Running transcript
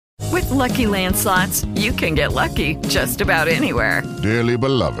Lucky Land Slots, you can get lucky just about anywhere. Dearly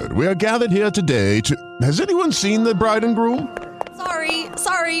beloved, we are gathered here today to... Has anyone seen the bride and groom?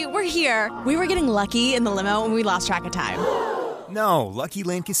 Sorry, we're here. We were getting lucky in the limo and we lost track of time. No, Lucky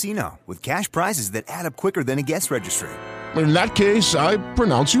Land Casino, with cash prizes that add up quicker than a guest registry. In that case, I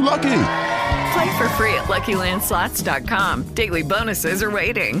pronounce you lucky. Play for free at LuckyLandSlots.com. Daily bonuses are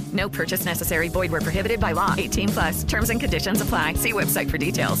waiting. No purchase necessary. Void where prohibited by law. 18+. Terms and conditions apply. See website for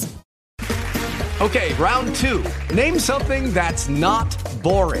details. Okay, round two. Name something that's not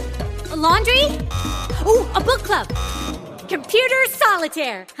boring. A laundry? Ooh, a book club. Computer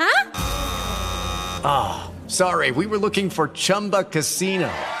solitaire, huh? Ah, sorry. We were looking for Chumba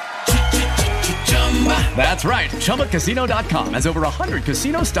Casino. That's right. ChumbaCasino.com has over 100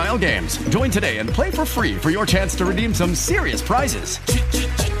 casino-style games. Join today and play for free for your chance to redeem some serious prizes.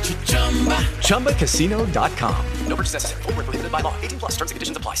 ChumbaCasino.com. No purchase necessary. Void where prohibited by law. 18+. Terms and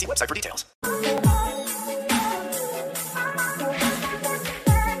conditions apply. See website for details.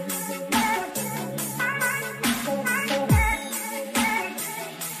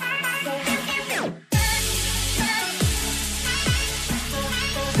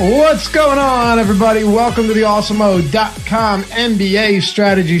 What's going on, everybody? Welcome to the Awesemo.com NBA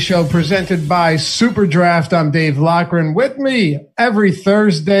strategy show presented by SuperDraft. I'm Dave Loughran. With me every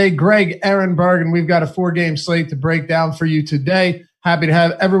Thursday, Greg Ehrenberg, and we've got a 4-game slate to break down for you today. Happy to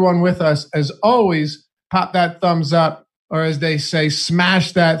have everyone with us. As always, pop that thumbs up, or as they say,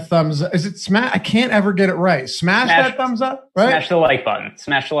 smash that thumbs up. Is it smash? I can't ever get it right. Smash that thumbs up, right? Smash the like button.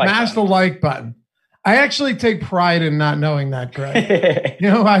 Smash the like button. I actually take pride in not knowing that, Greg.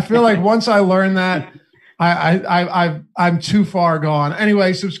 I feel like once I learn that, I'm too far gone.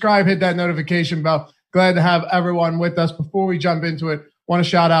 Anyway, subscribe, hit that notification bell. Glad to have everyone with us. Before we jump into it, want to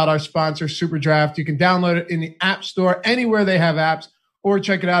shout out our sponsor, SuperDraft. You can download it in the App Store, anywhere they have apps, or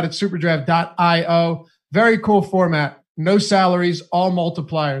check it out at superdraft.io. Very cool format. No salaries, all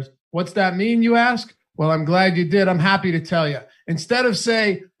multipliers. What's that mean, you ask? Well, I'm glad you did. I'm happy to tell you. Instead of,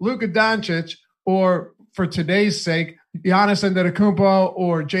 say, Luka Doncic, or for today's sake, Giannis Antetokounmpo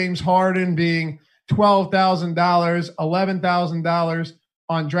or James Harden being $12,000, $11,000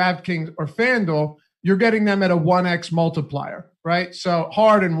 on DraftKings or FanDuel, you're getting them at a 1x multiplier, right? So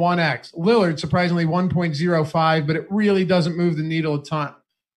Harden 1x, Lillard surprisingly 1.05, but it really doesn't move the needle a ton.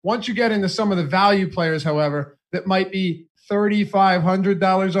 Once you get into some of the value players, however, that might be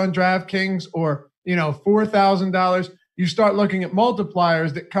 $3,500 on DraftKings or $4,000, you start looking at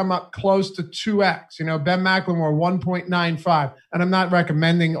multipliers that come up close to 2x. Ben McLemore, 1.95. And I'm not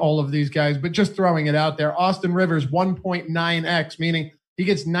recommending all of these guys, but just throwing it out there. Austin Rivers, 1.9x, meaning he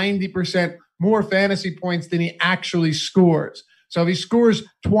gets 90% more fantasy points than he actually scores. So if he scores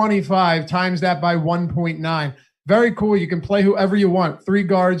 25, times that by 1.9. Very cool. You can play whoever you want. 3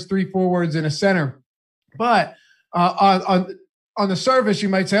 guards, 3 forwards, and a center. But on the surface, you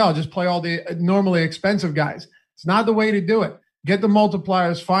might say, I'll just play all the normally expensive guys. It's not the way to do it. Get the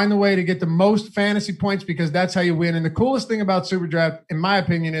multipliers, find the way to get the most fantasy points because that's how you win. And the coolest thing about SuperDraft, in my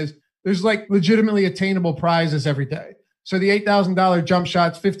opinion, is there's like legitimately attainable prizes every day. So the $8,000 jump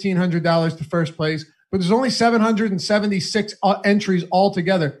shots, $1,500 to first place, but there's only 776 entries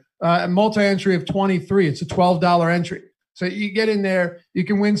altogether. A multi-entry of 23. It's a $12 entry. So you get in there, you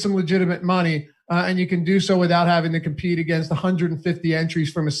can win some legitimate money, and you can do so without having to compete against 150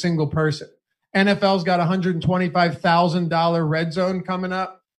 entries from a single person. NFL's got $125,000 red zone coming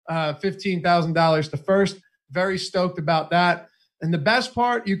up, $15,000 to first. Very stoked about that. And the best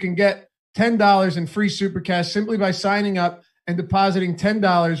part, you can get $10 in free super cash simply by signing up and depositing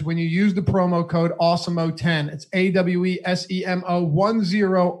 $10 when you use the promo code AWESEMO10. It's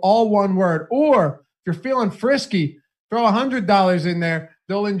AWESEMO10, all one word. Or if you're feeling frisky, throw $100 in there.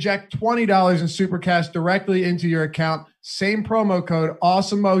 They'll inject $20 in super cash directly into your account. Same promo code,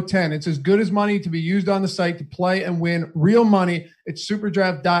 AWESEMO10. It's as good as money to be used on the site to play and win real money. It's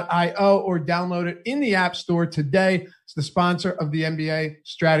superdraft.io or download it in the App Store today. It's the sponsor of the NBA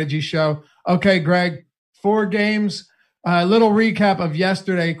Strategy Show. Okay, Greg, 4 games. A little recap of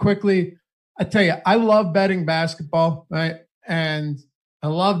yesterday quickly. I tell you, I love betting basketball, right? And I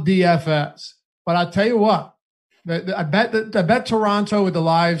love DFS. But I'll tell you what, I bet Toronto with the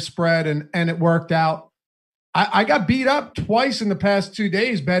live spread and it worked out. I got beat up twice in the past 2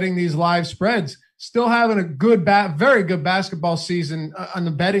 days betting these live spreads. Still having a very good basketball season on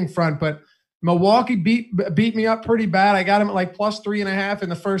the betting front, but Milwaukee beat me up pretty bad. I got them at like plus 3.5 in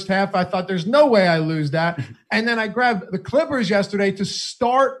the first half. I thought there's no way I lose that. And then I grabbed the Clippers yesterday to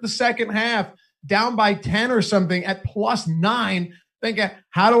start the second half down by 10 or something at plus 9. Thinking,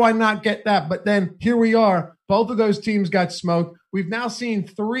 how do I not get that? But then here we are. Both of those teams got smoked. we've now seen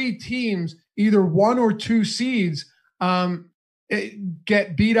 3 teams, either 1 or 2 seeds,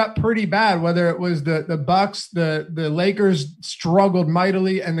 get beat up pretty bad, whether it was the Bucks, the Lakers struggled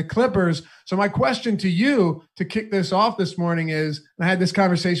mightily, and the Clippers. So my question to you to kick this off this morning is, and I had this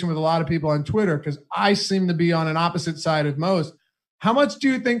conversation with a lot of people on Twitter because I seem to be on an opposite side of most. How much do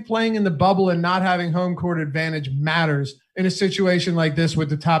you think playing in the bubble and not having home court advantage matters in a situation like this with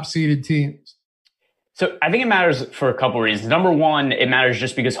the top seeded teams? So I think it matters for a couple of reasons. Number one, it matters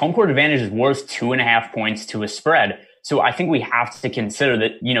just because home court advantage is worth 2.5 points to a spread. So I think we have to consider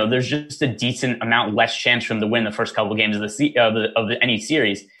that, there's just a decent amount less chance for them to win the first couple of games of any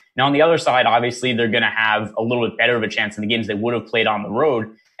series. Now, on the other side, obviously, they're going to have a little bit better of a chance in the games they would have played on the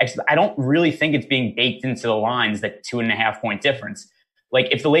road. Actually, I don't really think it's being baked into the lines, that 2.5 point difference. Like,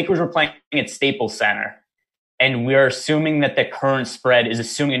 if the Lakers were playing at Staples Center and we're assuming that the current spread is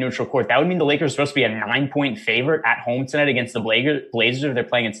assuming a neutral court, that would mean the Lakers are supposed to be a 9-point favorite at home tonight against the Blazers if they're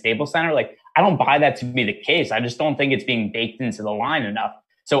playing at Staples Center. Like, I don't buy that to be the case. I just don't think it's being baked into the line enough.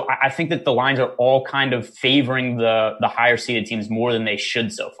 So I think that the lines are all kind of favoring the higher seeded teams more than they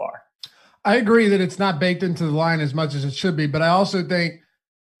should so far. I agree that it's not baked into the line as much as it should be, but I also think,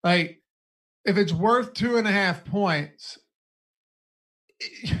 like, if it's worth 2.5 points,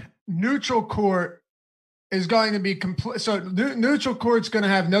 neutral court is going to be complete. So neutral court's going to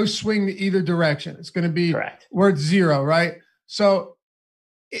have no swing to either direction. It's going to be worth 0, right? So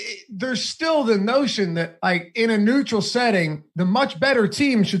there's still the notion that, like, in a neutral setting, the much better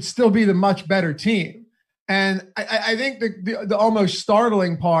team should still be the much better team. And I think the almost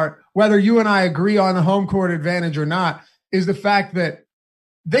startling part, whether you and I agree on the home court advantage or not, is the fact that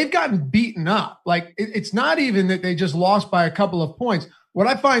they've gotten beaten up. Like, it's not even that they just lost by a couple of points. What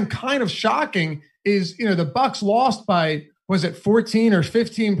I find kind of shocking is, the Bucks lost by, was it 14 or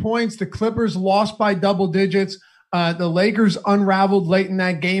 15 points? The Clippers lost by double digits. The Lakers unraveled late in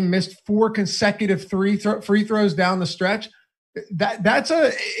that game, missed 4 consecutive free throws down the stretch.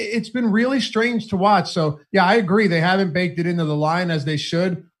 It's been really strange to watch. So yeah, I agree. They haven't baked it into the line as they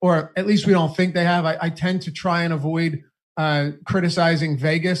should, or at least we don't think they have. I tend to try and avoid criticizing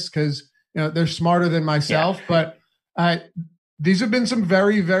Vegas because, they're smarter than myself, but these have been some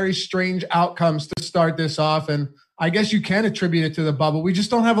very, very strange outcomes to start this off. And I guess you can attribute it to the bubble. We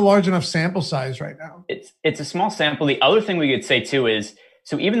just don't have a large enough sample size right now. It's a small sample. The other thing we could say too is,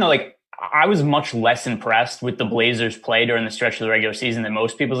 so even though, like, I was much less impressed with the Blazers' play during the stretch of the regular season than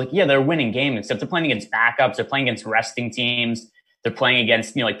most people. Like, yeah, they're winning games, except they're playing against backups. They're playing against resting teams. They're playing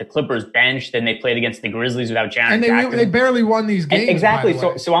against, like the Clippers bench. Then they played against the Grizzlies without Jaren Jackson. And they barely won these games. Exactly.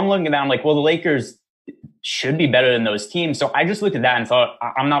 So I'm looking at that. I'm like, well, the Lakers should be better than those teams. So I just looked at that and thought,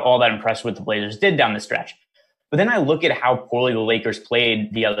 I'm not all that impressed with what the Blazers did down the stretch. But then I look at how poorly the Lakers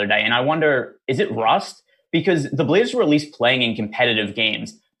played the other day, and I wonder, is it rust? Because the Blazers were at least playing in competitive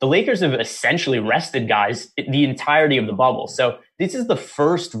games. The Lakers have essentially rested guys the entirety of the bubble. So this is the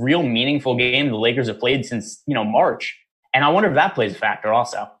first real meaningful game the Lakers have played since, March. And I wonder if that plays a factor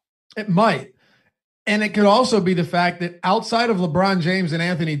also. It might. And it could also be the fact that outside of LeBron James and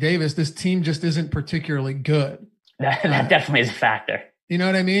Anthony Davis, this team just isn't particularly good. That definitely is a factor. You know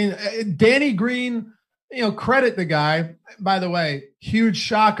what I mean? Danny Green, credit the guy. By the way, huge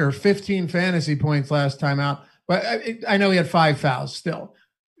shocker, 15 fantasy points last time out. But I know he had 5 fouls still.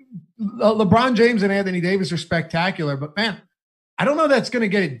 LeBron James and Anthony Davis are spectacular, but man, I don't know that's going to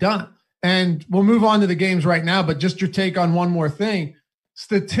get it done. And we'll move on to the games right now, but just your take on one more thing.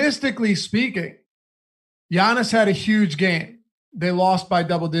 Statistically speaking, Giannis had a huge game. They lost by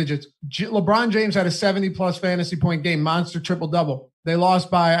double digits. LeBron James had a 70-plus fantasy point game, monster triple-double. They lost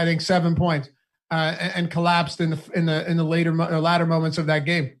by, I think, 7 points and collapsed in the latter moments of that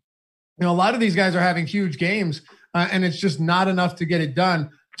game. A lot of these guys are having huge games, and it's just not enough to get it done.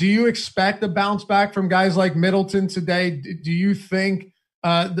 Do you expect a bounce back from guys like Middleton today? Do you think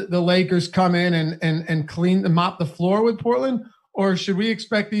the Lakers come in and mop the floor with Portland? Or should we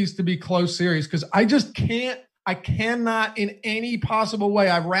expect these to be close series? Because I cannot in any possible way,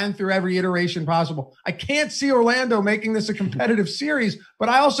 I've ran through every iteration possible. I can't see Orlando making this a competitive series, but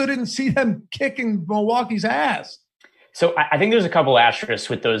I also didn't see them kicking Milwaukee's ass. So I think there's a couple asterisks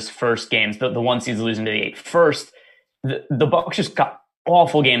with those first games, the one seeds losing to the 8. First, the Bucks just got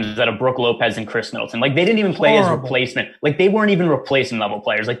awful games out of Brook Lopez and Chris Middleton. Like, they didn't even play as replacement. Like, they weren't even replacement level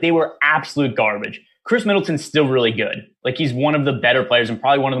players. Like, they were absolute garbage. Chris Middleton's still really good. Like, he's one of the better players and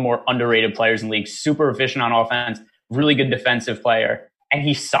probably one of the more underrated players in the league. Super efficient on offense, really good defensive player, and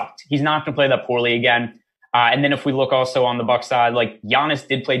he sucked. He's not going to play that poorly again. And then if we look also on the Bucks side, like, Giannis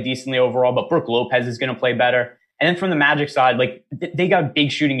did play decently overall, but Brook Lopez is going to play better. And then from the Magic side, like, they got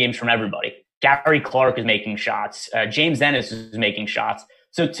big shooting games from everybody. Gary Clark is making shots. James Ennis is making shots.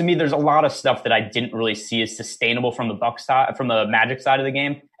 So to me, there's a lot of stuff that I didn't really see as sustainable from the Bucks side, from the Magic side of the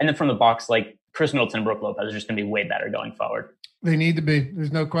game, and then from the Bucks, like Chris Middleton and Brook Lopez are just going to be way better going forward. They need to be.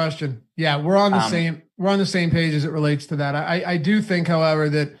 There's no question. Yeah, we're on the same. We're on the same page as it relates to that. I do think, however,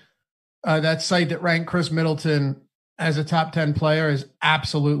 that that site that ranked Chris Middleton as a top 10 player is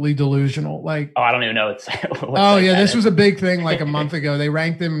absolutely delusional. Like, I don't even know it's. This was a big thing like a month ago. They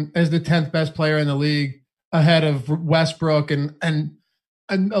ranked him as the 10th best player in the league, ahead of Westbrook and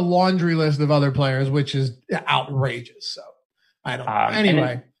a laundry list of other players, which is outrageous. So I don't know.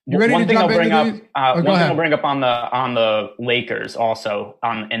 Anyway, you ready to jump into these? One thing I'll bring up on the Lakers also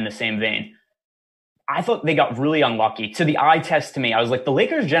in the same vein. I thought they got really unlucky. To the eye test to me, I was like, the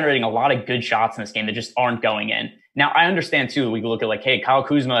Lakers generating a lot of good shots in this game that just aren't going in. Now, I understand, too, we can look at like, hey, Kyle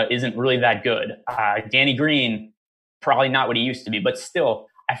Kuzma isn't really that good. Danny Green, probably not what he used to be. But still,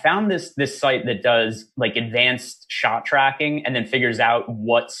 I found this site that does like advanced shot tracking and then figures out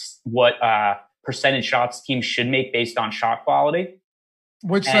what percentage shots teams should make based on shot quality.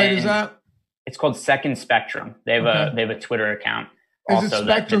 Which site is that? It's called Second Spectrum. They have a Twitter account. Is it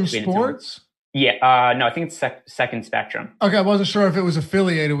Spectrum Sports? Yeah, no, I think it's Second Spectrum. Okay, I wasn't sure if it was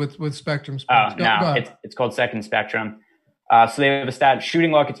affiliated with Spectrum Sports. No, it's called Second Spectrum. So they have a stat,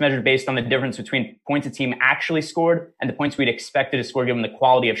 shooting luck. It's measured based on the difference between points a team actually scored and the points we'd expected to score given the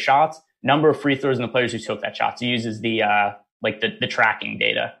quality of shots, number of free throws, and the players who took that shot. So it uses the tracking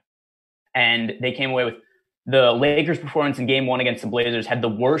data. And they came away with the Lakers' performance in Game 1 against the Blazers had the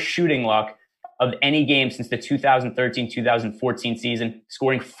worst shooting luck of any game since the 2013-2014 season,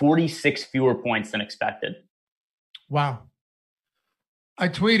 scoring 46 fewer points than expected. Wow. I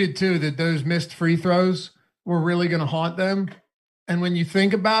tweeted, too, that those missed free throws were really going to haunt them. And when you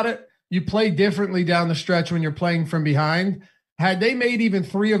think about it, you play differently down the stretch when you're playing from behind. Had they made even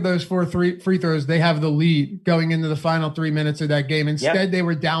 3 of those 4 free throws, they have the lead going into the final 3 minutes of that game. Instead, They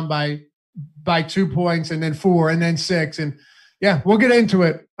were down by 2 points and then 4 and then 6. And yeah, we'll get into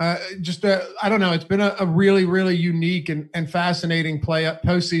it. I don't know. It's been a really, really unique and fascinating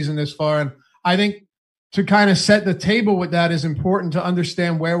postseason this far. And I think to kind of set the table with that is important to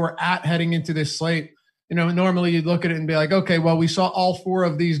understand where we're at heading into this slate. You know, normally you'd look at it and be like, okay, well, we saw all 4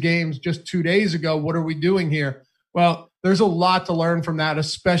 of these games just 2 days ago. What are we doing here? Well, there's a lot to learn from that,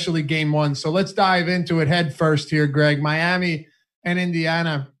 especially Game 1. So let's dive into it head first here, Greg. Miami and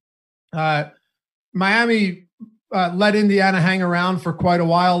Indiana. Miami let Indiana hang around for quite a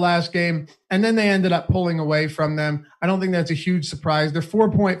while last game, and then they ended up pulling away from them. I don't think that's a huge surprise. They're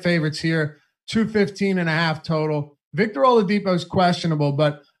 4-point favorites here, 215.5 total. Victor Oladipo is questionable,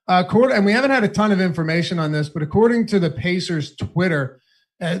 but and we haven't had a ton of information on this, but according to the Pacers Twitter,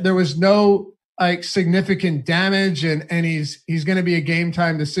 there was no significant damage, and he's going to be a game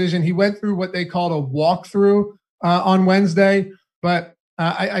time decision. He went through what they called a walkthrough on Wednesday, but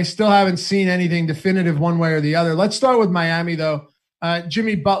I still haven't seen anything definitive one way or the other. Let's start with Miami, though.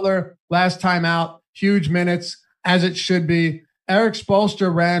 Jimmy Butler, last time out, huge minutes, as it should be. Eric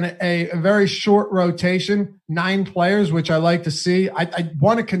Spoelstra ran a very short rotation, 9 players, which I like to see. I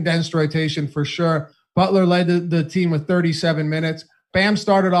want a condensed rotation for sure. Butler led the team with 37 minutes. Bam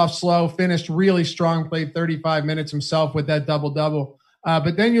started off slow, finished really strong, played 35 minutes himself with that double-double.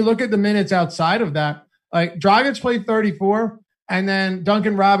 But then you look at the minutes outside of that. Like Dragic played 34, and then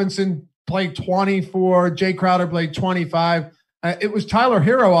Duncan Robinson played 24. Jay Crowder played 25. It was Tyler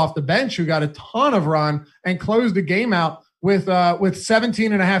Hero off the bench who got a ton of run and closed the game out with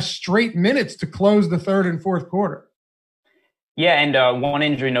 17 and a half straight minutes to close the third and fourth quarter. Yeah, and one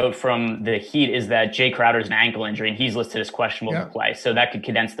injury note from the Heat is that Jay Crowder's an ankle injury, and he's listed as questionable to play. So that could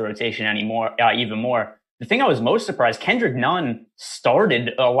condense the rotation even more. The thing I was most surprised, Kendrick Nunn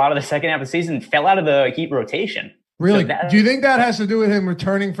started a lot of the second half of the season, fell out of the Heat rotation. Really? So do you think that has to do with him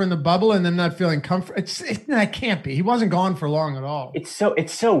returning from the bubble and them not feeling comfortable? That can't be. He wasn't gone for long at all. It's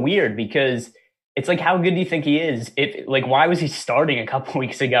so weird because it's like, how good do you think he is? Why was he starting a couple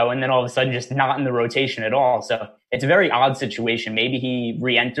weeks ago and then all of a sudden just not in the rotation at all? So it's a very odd situation. Maybe he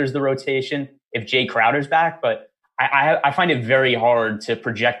re-enters the rotation if Jay Crowder's back, but I find it very hard to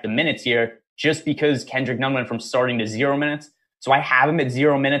project the minutes here just because Kendrick Nunn went from starting to 0 minutes. So I have him at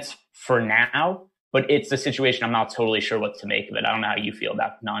 0 minutes for now, but it's a situation I'm not totally sure what to make of it. I don't know how you feel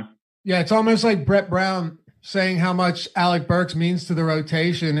about Nunn. Yeah, it's almost like Brett Brown saying how much Alec Burks means to the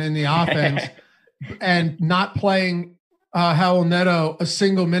rotation in the offense and not playing Howell Neto a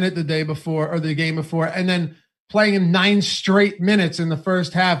single minute the day before or the game before, and then playing him 9 straight minutes in the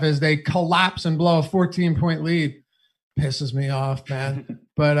first half as they collapse and blow a 14-point lead. Pisses me off, man.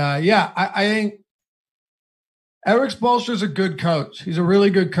 But I think Eric Spoelstra is a good coach. He's a really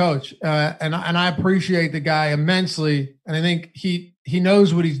good coach, and I appreciate the guy immensely. And I think he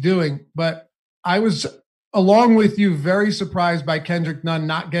knows what he's doing. But I was, along with you, very surprised by Kendrick Nunn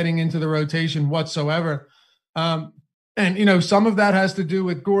not getting into the rotation whatsoever. And some of that has to do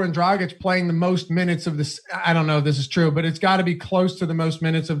with Goran Dragic playing the most minutes of this. I don't know if this is true, but it's got to be close to the most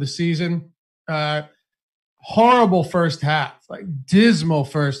minutes of the season. Horrible first half, like dismal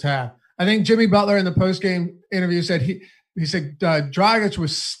first half. I think Jimmy Butler in the postgame interview said he said Dragic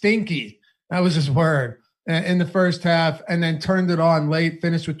was stinky. That was his word in the first half, and then turned it on late,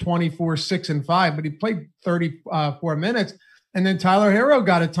 finished with 24, 6, and 5, but he played 34 minutes. And then Tyler Hero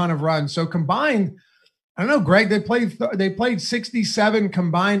got a ton of runs. So combined, I don't know, Greg, they played 67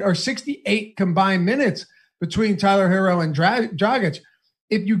 combined or 68 combined minutes between Tyler Hero and Dragic.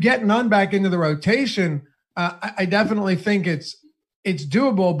 If you get Nunn back into the rotation, I definitely think it's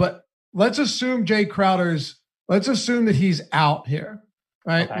doable, but let's assume let's assume that he's out here,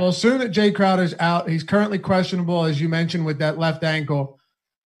 right? Okay. We'll assume that Jay Crowder's out. He's currently questionable, as you mentioned, with that left ankle.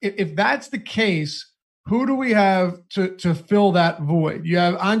 If that's the case, who do we have to fill that void? You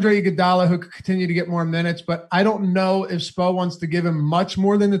have Andre Iguodala, who could continue to get more minutes, but I don't know if Spo wants to give him much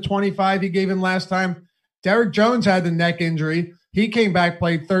more than the 25 he gave him last time. Derek Jones had the neck injury. He came back,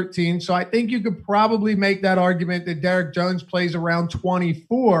 played 13. So I think you could probably make that argument that Derek Jones plays around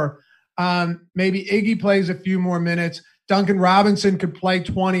 24. Maybe Iggy plays a few more minutes. Duncan Robinson could play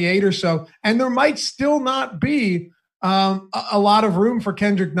 28 or so. And there might still not be a lot of room for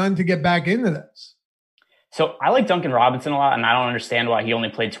Kendrick Nunn to get back into this. So I like Duncan Robinson a lot, and I don't understand why he only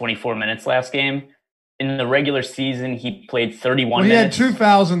played 24 minutes last game. In the regular season, he played 31 minutes. He had 2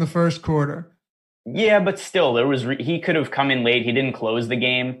 fouls in the first quarter. Yeah, but still, he could have come in late. He didn't close the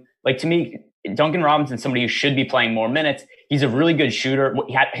game. Like, to me, Duncan Robinson's somebody who should be playing more minutes. He's a really good shooter.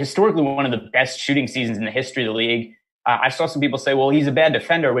 He had historically one of the best shooting seasons in the history of the league. I saw some people say, well, he's a bad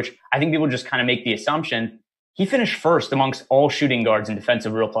defender, which I think people just kind of make the assumption. He finished first amongst all shooting guards in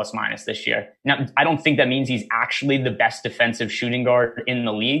defensive real plus minus this year. Now, I don't think that means he's actually the best defensive shooting guard in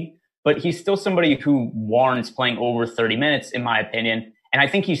the league, but he's still somebody who warrants playing over 30 minutes, in my opinion. And I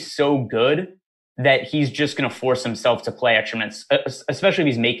think he's so good that he's just going to force himself to play extra minutes, especially if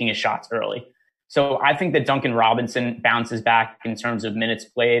he's making his shots early. So I think that Duncan Robinson bounces back in terms of minutes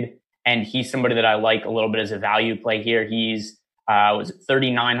played, and he's somebody that I like a little bit as a value play here. He's was it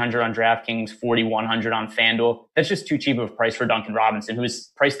 3,900 on DraftKings, 4,100 on FanDuel. That's just too cheap of a price for Duncan Robinson, who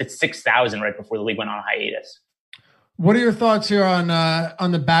was priced at 6,000 right before the league went on hiatus. What are your thoughts here on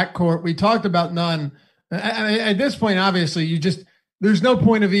the backcourt? We talked about Nunn. At this point, obviously, there's no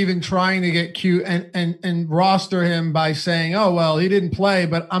point of even trying to get cute and roster him by saying, oh, well, he didn't play,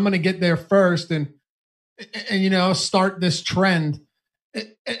 but I'm going to get there first and start this trend,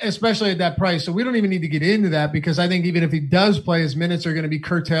 especially at that price. So we don't even need to get into that, because I think even if he does play, his minutes are going to be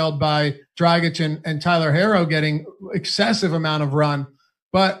curtailed by Dragic and Tyler Hero getting excessive amount of run.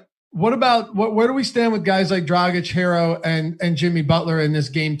 But what about where do we stand with guys like Dragic, Hero, and Jimmy Butler in this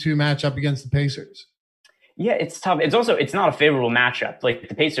game 2 matchup against the Pacers? Yeah, it's tough. It's not a favorable matchup. Like,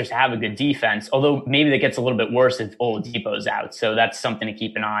 the Pacers have a good defense, although maybe that gets a little bit worse if Oladipo's out. So that's something to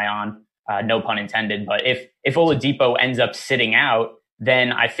keep an eye on. No pun intended. But if Oladipo ends up sitting out,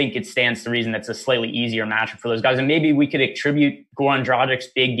 then I think it stands to reason that's a slightly easier matchup for those guys. And maybe we could attribute Goran Dragic's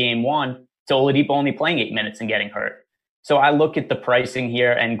big game 1 to Oladipo only playing 8 minutes and getting hurt. So I look at the pricing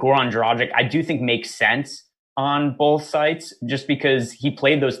here, and Goran Dragic, I do think makes sense on both sites, just because he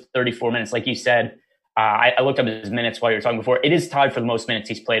played those 34 minutes. Like you said, I looked up his minutes while you were talking before. It is tied for the most minutes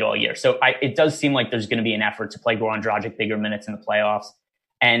he's played all year. So it does seem like there's going to be an effort to play Goran Dragic bigger minutes in the playoffs.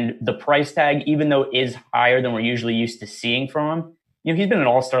 And the price tag, even though it is higher than we're usually used to seeing from him, he's been an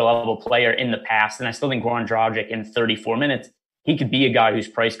all-star level player in the past. And I still think Goran Dragic in 34 minutes, he could be a guy whose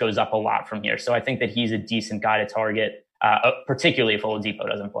price goes up a lot from here. So I think that he's a decent guy to target, particularly if Oladipo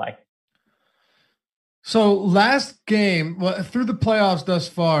doesn't play. So last game, through the playoffs thus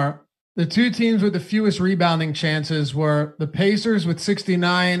far, the 2 teams with the fewest rebounding chances were the Pacers with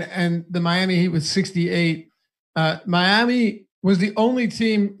 69 and the Miami Heat with 68. Miami was the only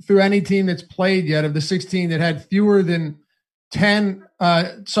team through any team that's played yet of the 16 that had fewer than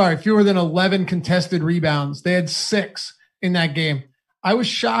 11 contested rebounds. They had 6 in that game. I was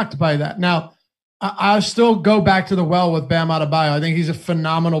shocked by that. Now, I'll still go back to the well with Bam Adebayo. I think he's a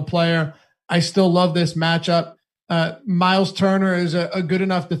phenomenal player. I still love this matchup. Miles Turner is a good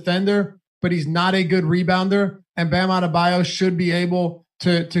enough defender, but he's not a good rebounder. And Bam Adebayo should be able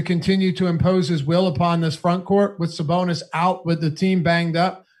to continue to impose his will upon this front court with Sabonis out, with the team banged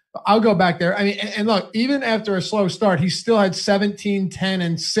up. I'll go back there. I mean, and look, even after a slow start, he still had 17, 10,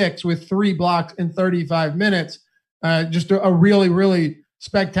 and 6 with 3 blocks in 35 minutes. just a really, really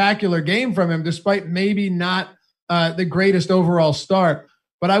spectacular game from him, despite maybe not the greatest overall start.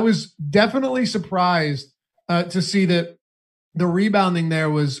 But I was definitely surprised to see that the rebounding there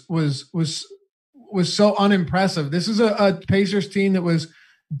was so unimpressive. This is a Pacers team that was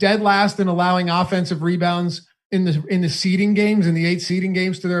dead last in allowing offensive rebounds in the seeding games, in the 8 seeding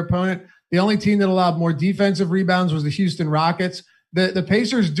games to their opponent. The only team that allowed more defensive rebounds was the Houston Rockets. The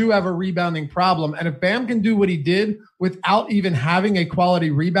Pacers do have a rebounding problem, and if Bam can do what he did without even having a quality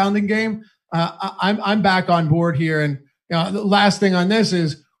rebounding game, I'm back on board here. And the last thing on this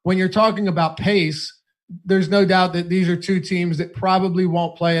is, when you're talking about pace, there's no doubt that these are two teams that probably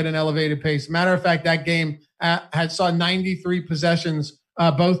won't play at an elevated pace. Matter of fact, that game saw 93 possessions,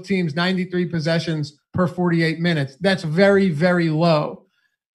 both teams 93 possessions per 48 minutes. That's very, very low.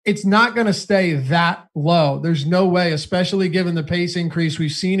 It's not going to stay that low. There's no way, especially given the pace increase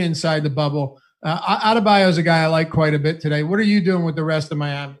we've seen inside the bubble. Adebayo is a guy I like quite a bit today. What are you doing with the rest of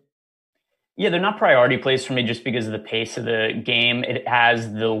Miami? Yeah, they're not priority plays for me just because of the pace of the game. It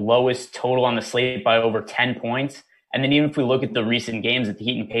has the lowest total on the slate by over 10 points. And then even if we look at the recent games that the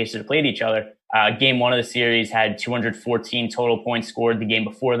Heat and Pacers played each other, game 1 of the series had 214 total points scored. The game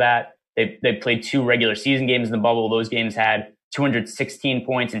before that, they played 2 regular season games in the bubble. Those games had 216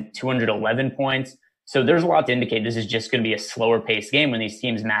 points and 211 points. So there's a lot to indicate this is just going to be a slower paced game when these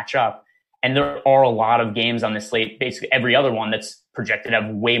teams match up. And there are a lot of games on the slate, basically every other one that's projected to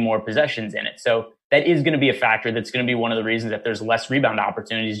have way more possessions in it. So that is going to be a factor. That's going to be one of the reasons that there's less rebound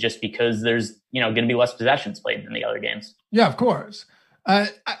opportunities, just because there's, going to be less possessions played than the other games. Yeah, of course.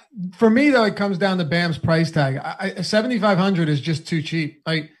 For me, though, it comes down to Bam's price tag. 7,500 is just too cheap.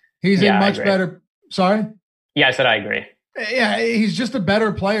 Like, he's a much better. Sorry? Yeah, I said I agree. Yeah, he's just a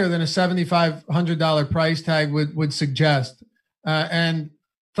better player than a $7,500 price tag would suggest. And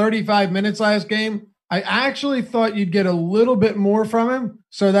 35 minutes last game, I actually thought you'd get a little bit more from him.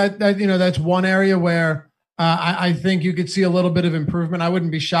 So that's one area where I think you could see a little bit of improvement. I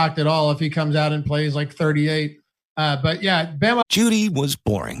wouldn't be shocked at all if he comes out and plays like 38. But yeah, Bama. Judy was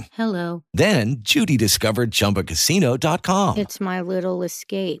boring. Hello. Then Judy discovered ChumbaCasino.com. It's my little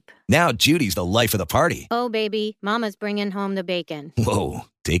escape. Now Judy's the life of the party. Oh, baby, mama's bringing home the bacon. Whoa,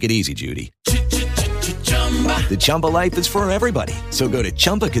 take it easy, Judy. The Chumba life is for everybody. So go to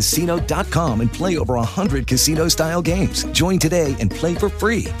ChumbaCasino.com and play over 100 casino-style games. Join today and play for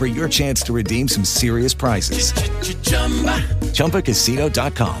free for your chance to redeem some serious prizes.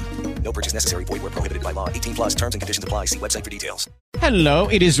 ChumbaCasino.com. No purchase necessary. Void where prohibited by law. 18 plus terms and conditions apply. See website for details. Hello,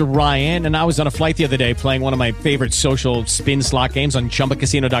 it is Ryan, and I was on a flight the other day playing one of my favorite social spin slot games on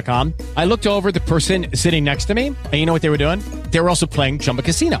ChumbaCasino.com. I looked over at the person sitting next to me, and you know what they were doing? They were also playing Chumba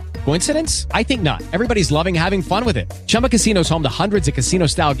Casino. Coincidence? I think not. Everybody's loving having fun with it. Chumba Casino is home to hundreds of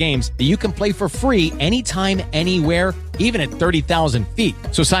casino-style games that you can play for free anytime, anywhere, even at 30,000 feet.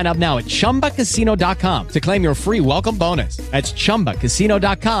 So sign up now at ChumbaCasino.com to claim your free welcome bonus. That's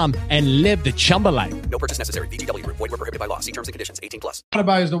ChumbaCasino.com and live the Chumba life. No purchase necessary. VGW. Void where prohibited by law. See terms and conditions. 18 plus.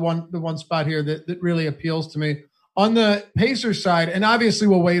 Adebayo is the one spot here that really appeals to me. On the Pacers side, and obviously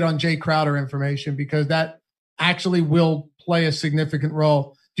we'll wait on Jay Crowder information because that actually will play a significant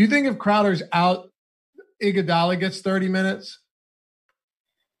role. Do you think if Crowder's out, Iguodala gets 30 minutes?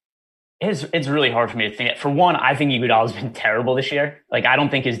 It's really hard for me to think that. For one, I think Iguodala's been terrible this year. Like, I don't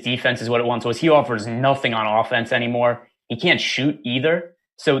think his defense is what it once was. He offers nothing on offense anymore. He can't shoot either.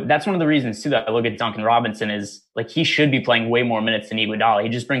 So that's one of the reasons, too, that I look at Duncan Robinson is, like, he should be playing way more minutes than Iguodala. He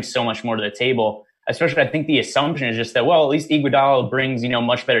just brings so much more to the table. Especially, I think the assumption is just that, well, at least Iguodala brings,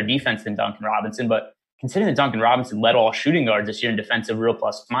 much better defense than Duncan Robinson. But considering that Duncan Robinson led all shooting guards this year in defensive real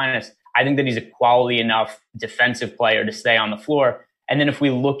plus minus, I think that he's a quality enough defensive player to stay on the floor. And then if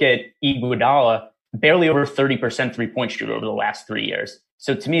we look at Iguodala, barely over 30% three-point shooter over the last 3 years.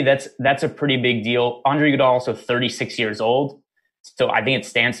 So to me, that's a pretty big deal. Andre Iguodala also 36 years old. So I think it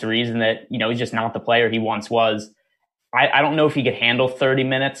stands to reason that, he's just not the player he once was. I don't know if he could handle 30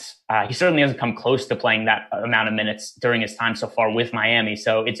 minutes. He certainly hasn't come close to playing that amount of minutes during his time so far with Miami.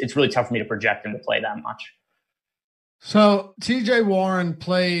 So it's really tough for me to project him to play that much. So TJ Warren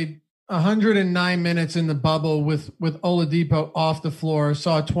played 109 minutes in the bubble with Oladipo off the floor,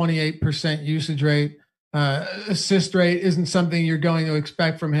 saw a 28% usage rate. Assist rate isn't something you're going to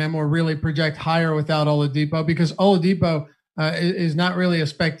expect from him or really project higher without Oladipo, because Oladipo is not really a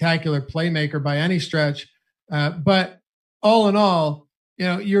spectacular playmaker by any stretch. But all in all,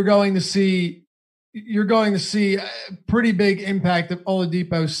 you're going to see a pretty big impact if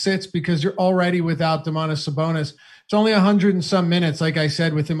Oladipo sits, because you're already without Domantas Sabonis. It's only 100 and some minutes, like I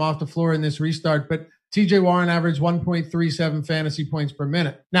said, with him off the floor in this restart. But TJ Warren averaged 1.37 fantasy points per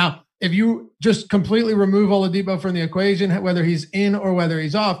minute. Now, if you just completely remove Oladipo from the equation, whether he's in or whether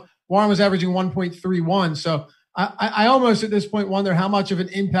he's off, Warren was averaging 1.31. So I almost at this point wonder how much of an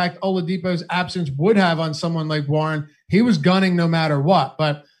impact Oladipo's absence would have on someone like Warren. He was gunning no matter what.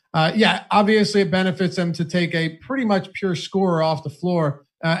 But obviously it benefits them to take a pretty much pure scorer off the floor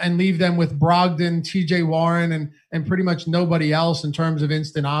and leave them with Brogdon, TJ Warren, and pretty much nobody else in terms of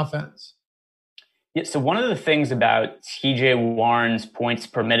instant offense. Yeah, so one of the things about TJ Warren's points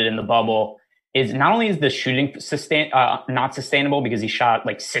per minute in the bubble is not only is the shooting not sustainable because he shot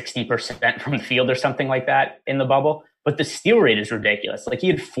like 60% from the field or something like that in the bubble, but the steal rate is ridiculous. Like he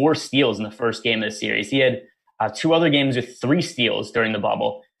had 4 steals in the first game of the series. He had 2 other games with 3 steals during the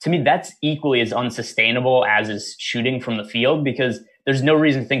bubble. To me, that's equally as unsustainable as is shooting from the field, because there's no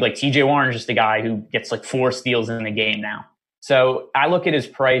reason to think like TJ Warren is just a guy who gets like 4 steals in a game now. So I look at his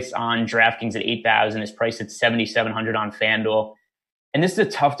price on DraftKings at $8,000, his price at $7,700 on FanDuel. And this is a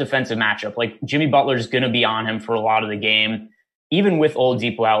tough defensive matchup. Like Jimmy Butler's going to be on him for a lot of the game. Even with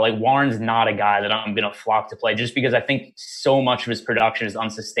Oladipo out, like Warren's not a guy that I'm going to flock to play just because I think so much of his production is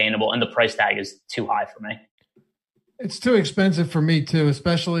unsustainable and the price tag is too high for me. It's too expensive for me too,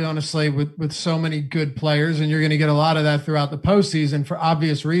 especially on a slate with so many good players. And you're going to get a lot of that throughout the postseason for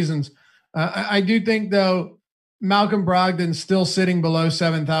obvious reasons. I do think though, Malcolm Brogdon still sitting below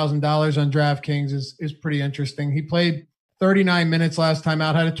 $7,000 on DraftKings is pretty interesting. He played 39 minutes last time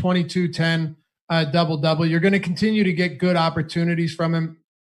out, had a 22-10 double-double. You're going to continue to get good opportunities from him.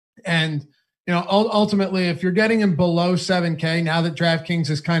 And, you know, ultimately, if you're getting him below $7K, now that DraftKings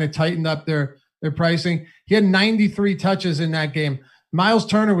has kind of tightened up their pricing, he had 93 touches in that game. Miles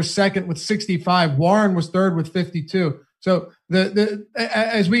Turner was second with 65. Warren was third with 52. So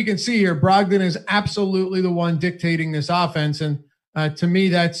as we can see here, Brogdon is absolutely the one dictating this offense. And to me,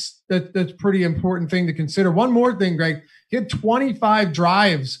 that's pretty important thing to consider. One more thing, Greg, he had 25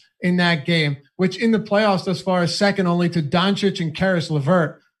 drives in that game, which in the playoffs thus far is second only to Doncic and Karis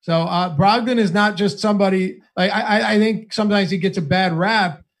LeVert. So Brogdon is not just somebody like I think sometimes he gets a bad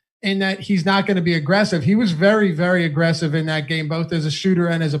rap in that he's not going to be aggressive. He was very, very aggressive in that game, both as a shooter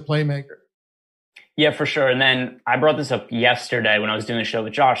and as a playmaker. Yeah, for sure. And then I brought this up yesterday when I was doing the show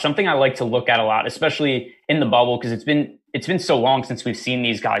with Josh. Something I like to look at a lot, especially in the bubble, because it's been so long since we've seen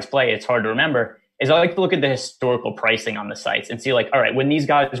these guys play, it's hard to remember, is I like to look at the historical pricing on the sites and see like, all right, when these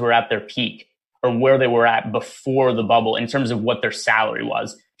guys were at their peak or where they were at before the bubble in terms of what their salary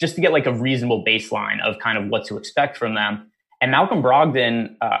was, just to get like a reasonable baseline of kind of what to expect from them. And Malcolm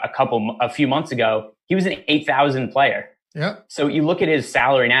Brogdon, a few months ago, he was an 8,000 player. Yeah. So you look at his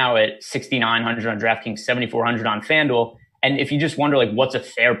salary now at $6,900 on DraftKings, $7,400 on FanDuel. And if you just wonder, like, what's a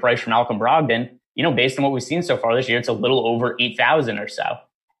fair price for Malcolm Brogdon, you know, based on what we've seen so far this year, it's a little over 8,000 or so.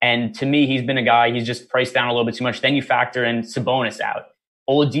 And to me, he's been a guy, he's just priced down a little bit too much. Then you factor in Sabonis out,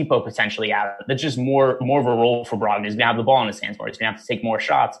 Oladipo potentially out. That's just more of a role for Brogdon. He's going to have the ball in his hands more. He's going to have to take more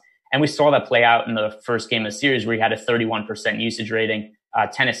shots. And we saw that play out in the first game of the series where he had a 31% usage rating,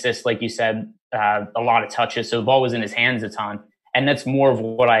 10 assists, like you said, a lot of touches. So the ball was in his hands a ton. And that's more of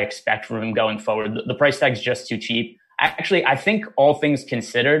what I expect from him going forward. The price tag's just too cheap. Actually, I think all things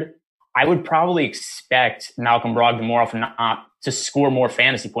considered, I would probably expect Malcolm Brogdon more often than not to score more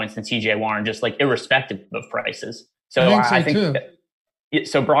fantasy points than TJ Warren, just like irrespective of prices. So I think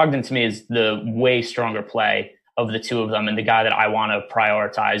so Brogdon to me is the way stronger play of the two of them and the guy that I want to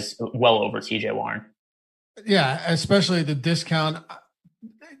prioritize well over TJ Warren. Yeah, especially the discount.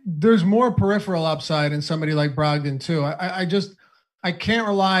 There's more peripheral upside in somebody like Brogdon too. I can't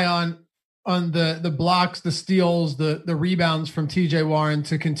rely on the blocks, the steals, the rebounds from TJ Warren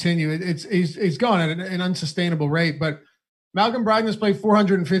to continue. He's gone at an unsustainable rate. But Malcolm Brogdon has played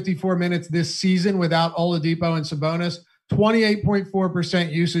 454 minutes this season without Oladipo and Sabonis,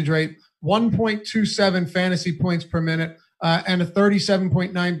 28.4% usage rate, 1.27 fantasy points per minute, and a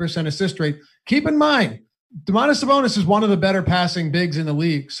 37.9% assist rate. Keep in mind, Domantas Sabonis is one of the better passing bigs in the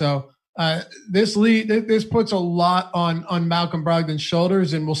league. So this puts a lot on Malcolm Brogdon's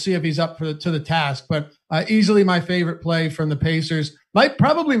shoulders, and we'll see if he's up to the task. But easily my favorite play from the Pacers,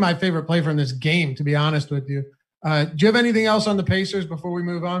 probably my favorite play from this game, to be honest with you. Do you have anything else on the Pacers before we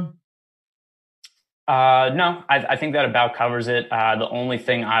move on? No, I think that about covers it. The only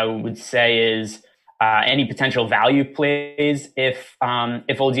thing I would say is any potential value plays. If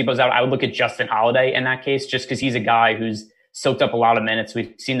Oladipo's out, I would look at Justin Holiday in that case, just because he's a guy who's soaked up a lot of minutes.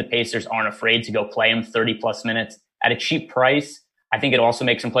 We've seen the Pacers aren't afraid to go play him 30 plus minutes at a cheap price. I think it also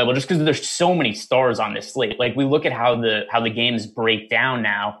makes him playable just because there's so many stars on this slate. Like we look at how the games break down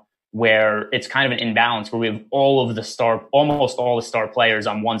now. where it's kind of an imbalance where we have almost all the star players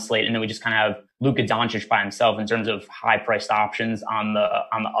on one slate, and then we just kind of have Luka Doncic by himself in terms of high priced options on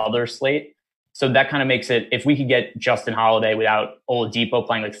the other slate. So that kind of makes it, if we could get Justin Holiday without Oladipo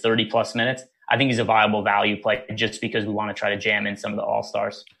playing like 30 plus minutes, I think he's a viable value play just because we want to try to jam in some of the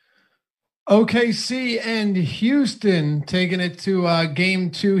all-stars. OKC and Houston taking it to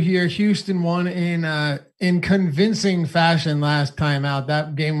game 2 here. Houston won in convincing fashion last time out.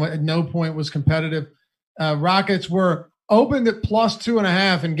 That game at no point was competitive. Rockets were opened at plus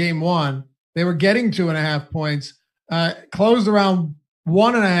 2.5 in game 1. They were getting 2.5 points, closed around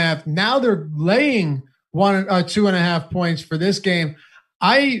 1.5. Now they're laying 2.5 points for this game.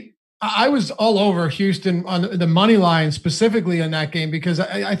 I was all over Houston on the money line specifically in that game because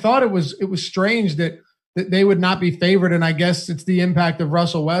I thought it was strange that they would not be favored. And I guess it's the impact of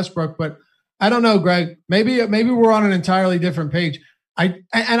Russell Westbrook, but I don't know, Greg, maybe we're on an entirely different page. I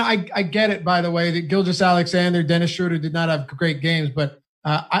get it, by the way, that Gilgeous-Alexander, Dennis Schroeder did not have great games, but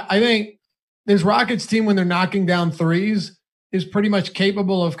I think this Rockets team, when they're knocking down threes, is pretty much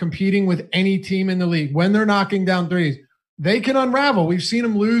capable of competing with any team in the league. When they're knocking down threes, they can unravel. We've seen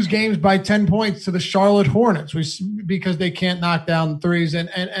them lose games by 10 points to the Charlotte Hornets because they can't knock down threes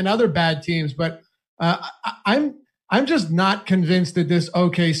and other bad teams. But I'm just not convinced that this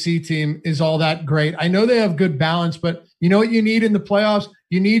OKC team is all that great. I know they have good balance, but you know what you need in the playoffs?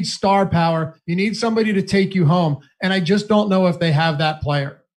 You need star power. You need somebody to take you home. And I just don't know if they have that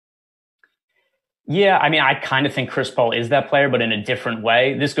player. Yeah, I mean, I kind of think Chris Paul is that player, but in a different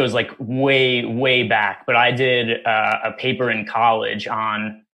way. This goes like way, way back. But I did a paper in college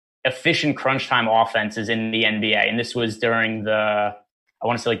on efficient crunch time offenses in the NBA. And this was during I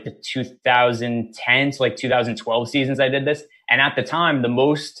want to say like the 2010 to like 2012 seasons I did this. And at the time, the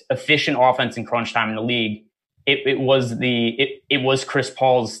most efficient offense in crunch time in the league, it was Chris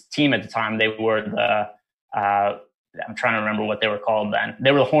Paul's team at the time. They were I'm trying to remember what they were called then. They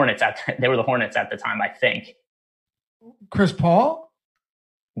were the Hornets at the time, I think. Chris Paul?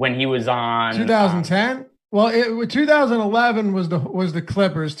 When he was on 2010? 2011 was the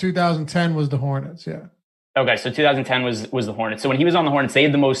Clippers, 2010 was the Hornets, yeah. Okay, so 2010 was the Hornets. So when he was on the Hornets, they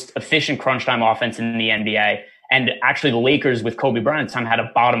had the most efficient crunch time offense in the NBA. And actually the Lakers with Kobe Bryant at the time had a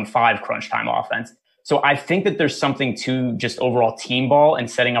bottom 5 crunch time offense. So I think that there's something to just overall team ball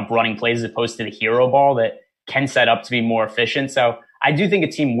and setting up running plays as opposed to the hero ball that can set up to be more efficient. So I do think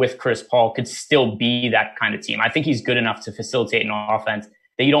a team with Chris Paul could still be that kind of team. I think he's good enough to facilitate an offense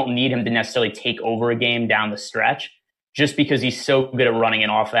that you don't need him to necessarily take over a game down the stretch just because he's so good at running an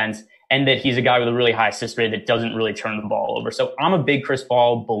offense and that he's a guy with a really high assist rate that doesn't really turn the ball over. So I'm a big Chris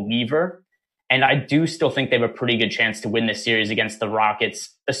Paul believer, and I do still think they have a pretty good chance to win this series against the Rockets,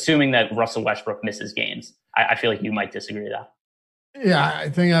 assuming that Russell Westbrook misses games. I feel like you might disagree with that. Yeah, I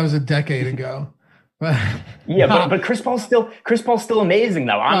think that was a decade ago. But Chris Paul's still amazing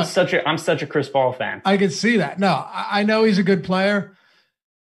though. I'm such a Chris Paul fan. I could see that. No, I know he's a good player.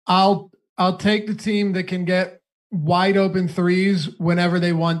 I'll take the team that can get wide open threes whenever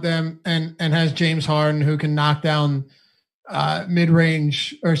they want them and has James Harden who can knock down mid-court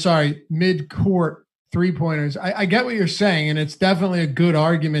 3-pointers. I get what you're saying, and it's definitely a good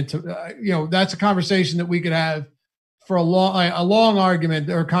argument to that's a conversation that we could have for a long argument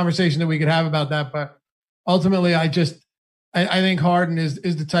or conversation that we could have about that. But ultimately, I think Harden is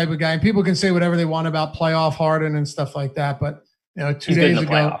the type of guy, and people can say whatever they want about playoff Harden and stuff like that. But 2 days ago,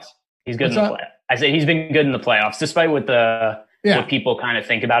 playoffs. He's good in the playoffs. I say he's been good in the playoffs, despite what people kind of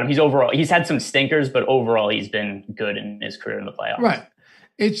think about him. He's had some stinkers, but overall he's been good in his career in the playoffs. Right.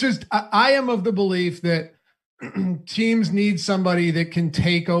 It's just, I am of the belief that teams need somebody that can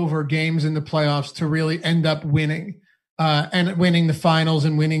take over games in the playoffs to really end up winning. And winning the finals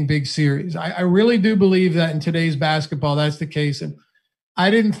and winning big series. I really do believe that in today's basketball, that's the case. And I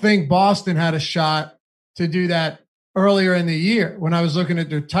didn't think Boston had a shot to do that earlier in the year when I was looking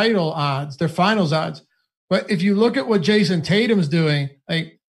at their title odds, their finals odds. But if you look at what Jason Tatum's doing,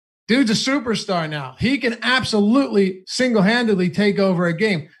 like, dude's a superstar now. He can absolutely single-handedly take over a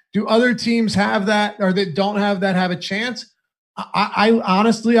game. Do other teams have that, or that don't have that, have a chance? I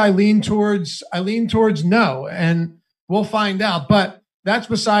honestly lean towards no. And we'll find out, but that's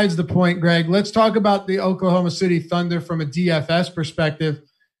besides the point, Greg. Let's talk about the Oklahoma City Thunder from a DFS perspective.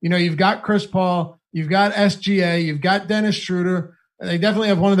 You've got Chris Paul, you've got SGA, you've got Dennis Schroeder. They definitely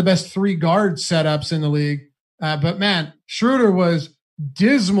have one of the best 3 guard setups in the league. But man, Schroeder was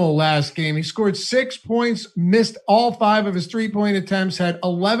dismal last game. He scored 6 points, missed all 5 of his 3-point attempts, had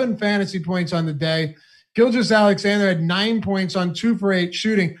 11 fantasy points on the day. Gilgeous-Alexander had 9 points on 2 for 8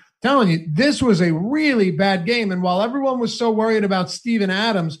 shooting. Telling you, this was a really bad game. And while everyone was so worried about Steven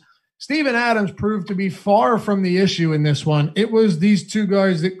Adams, Steven Adams proved to be far from the issue in this one. It was these two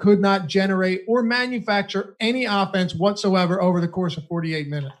guys that could not generate or manufacture any offense whatsoever over the course of 48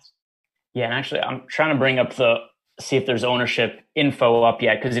 minutes. Yeah, and actually, I'm trying to bring up see if there's ownership info up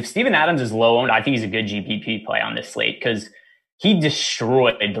yet. Because if Steven Adams is low owned, I think he's a good GPP play on this slate because he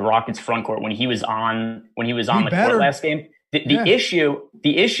destroyed the Rockets front court when he was on the court last game. The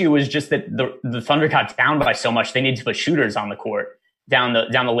issue was just that the Thunder got down by so much they needed to put shooters on the court down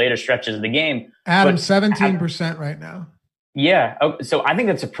the later stretches of the game. Adams 17% right now. Yeah, so I think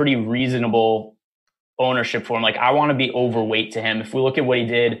that's a pretty reasonable ownership for him. Like, I want to be overweight to him. If we look at what he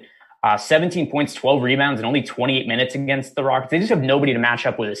did, 17 points, 12 rebounds, and only 28 minutes against the Rockets. They just have nobody to match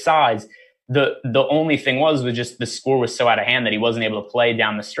up with his size. The only thing was just the score was so out of hand that he wasn't able to play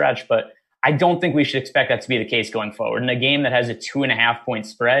down the stretch. But I don't think we should expect that to be the case going forward. In a game that has a 2.5 point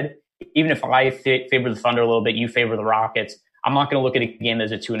spread, even if I favor the Thunder a little bit, you favor the Rockets, I'm not going to look at a game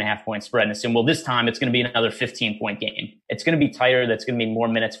that's a 2.5 point spread and assume, well, this time it's going to be another 15-point game. It's going to be tighter. That's going to be more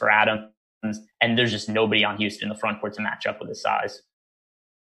minutes for Adams. And there's just nobody on Houston in the front court to match up with his size.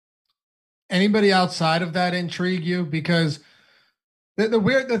 Anybody outside of that intrigue you? Because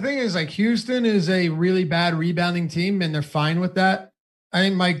the thing is, like, Houston is a really bad rebounding team and they're fine with that. I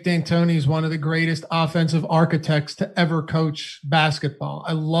think Mike D'Antoni is one of the greatest offensive architects to ever coach basketball.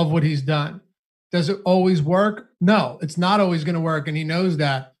 I love what he's done. Does it always work? No, it's not always going to work, and he knows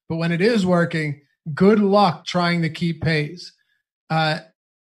that. But when it is working, good luck trying to keep pace. The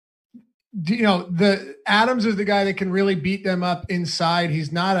Adams is the guy that can really beat them up inside.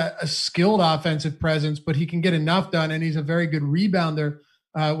 He's not a skilled offensive presence, but he can get enough done, and he's a very good rebounder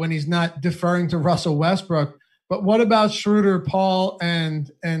when he's not deferring to Russell Westbrook. But what about Schroeder, Paul, and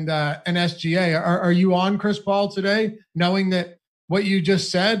SGA? Are you on Chris Paul today, knowing that what you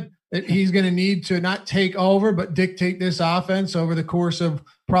just said, that he's going to need to not take over, but dictate this offense over the course of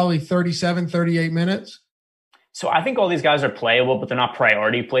probably 37, 38 minutes? So I think all these guys are playable, but they're not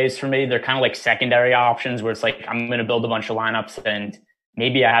priority plays for me. They're kind of like secondary options where it's like, I'm going to build a bunch of lineups and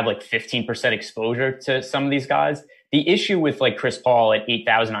maybe I have like 15% exposure to some of these guys. The issue with like Chris Paul at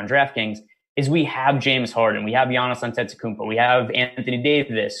 8,000 on DraftKings is we have James Harden, we have Giannis Antetokounmpo, we have Anthony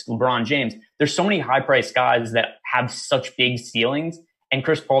Davis, LeBron James. There's so many high-priced guys that have such big ceilings, and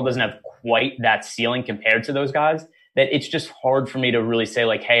Chris Paul doesn't have quite that ceiling compared to those guys, that it's just hard for me to really say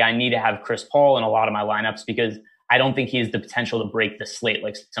like, hey, I need to have Chris Paul in a lot of my lineups because I don't think he has the potential to break the slate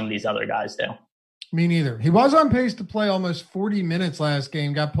like some of these other guys do. Me neither. He was on pace to play almost 40 minutes last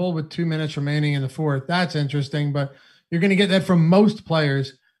game, got pulled with 2 minutes remaining in the fourth. That's interesting, but you're going to get that from most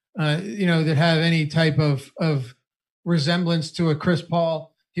players, that have any type of resemblance to a Chris Paul.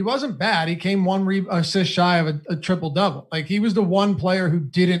 He wasn't bad. He came one assist shy of a triple-double. Like, he was the one player who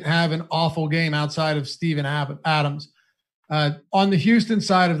didn't have an awful game outside of Steven Adams. On the Houston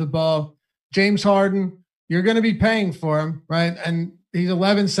side of the ball, James Harden, you're going to be paying for him, right? And he's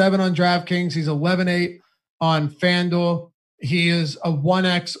 11-7 on DraftKings. He's 11-8 on FanDuel. He is a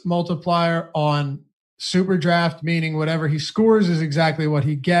 1x multiplier on SuperDraft, meaning whatever he scores is exactly what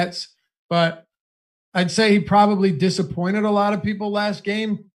he gets. But I'd say he probably disappointed a lot of people last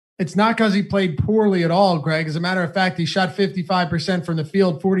game. It's not because he played poorly at all, Greg. As a matter of fact, he shot 55% from the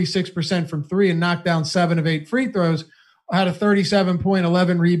field, 46% from three, and knocked down 7 of 8 free throws. Had a 37-point,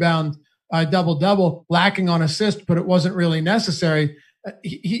 11 rebound double-double, lacking on assist, but it wasn't really necessary.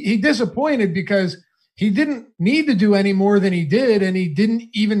 He disappointed because he didn't need to do any more than he did, and he didn't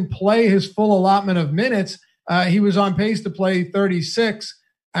even play his full allotment of minutes. He was on pace to play 36.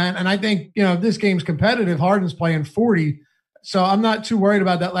 And I think, this game's competitive. Harden's playing 40. So I'm not too worried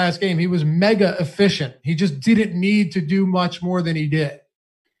about that last game. He was mega efficient. He just didn't need to do much more than he did.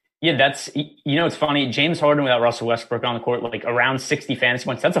 Yeah, it's funny. James Harden without Russell Westbrook on the court, like around 60 fantasy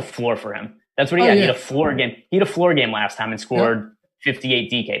points, that's a floor for him. That's what he had. Yeah. He had a floor game. He had a floor game last time and scored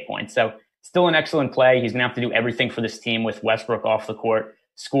 58 DK points. So still an excellent play. He's going to have to do everything for this team with Westbrook off the court.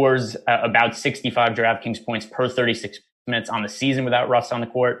 Scores about 65 DraftKings points per 36 minutes on the season without Russ on the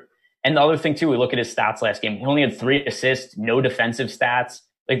court. And the other thing too, we look at his stats last game. He only had 3 assists, no defensive stats.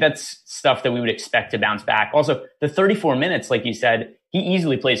 Like, that's stuff that we would expect to bounce back. Also, the 34 minutes, like you said, he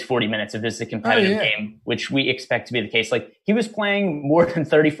easily plays 40 minutes if this is a competitive game, which we expect to be the case. Like, he was playing more than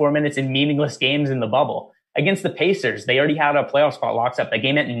 34 minutes in meaningless games in the bubble. Against the Pacers, they already had a playoff spot locked up. That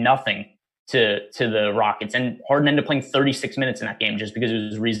game meant nothing to the Rockets. And Harden ended up playing 36 minutes in that game just because it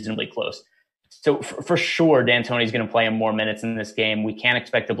was reasonably close. So for sure, D'Antoni's going to play him more minutes in this game. We can't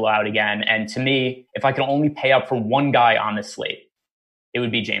expect a blowout again. And to me, if I could only pay up for one guy on this slate, it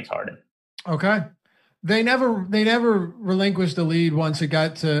would be James Harden. Okay. They never relinquished the lead once it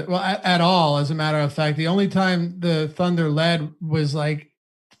got to, at all, as a matter of fact. The only time the Thunder led was like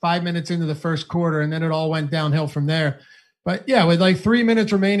 5 minutes into the first quarter, and then it all went downhill from there. But yeah, with like 3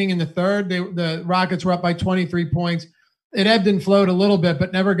 minutes remaining in the third, the Rockets were up by 23 points. It ebbed and flowed a little bit,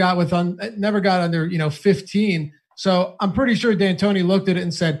 but never got under 15. So I'm pretty sure D'Antoni looked at it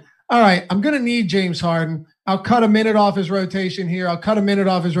and said, all right, I'm going to need James Harden. I'll cut a minute off his rotation here. I'll cut a minute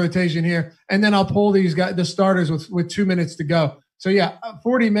off his rotation here. And then I'll pull these guys, the starters with 2 minutes to go. So yeah,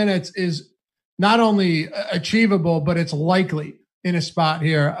 40 minutes is not only achievable, but it's likely in a spot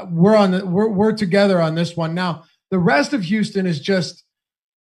here. We're together on this one. Now, the rest of Houston is just,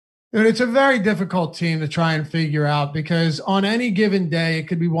 it's a very difficult team to try and figure out, because on any given day, it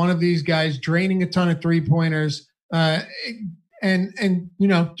could be one of these guys draining a ton of 3-pointers, and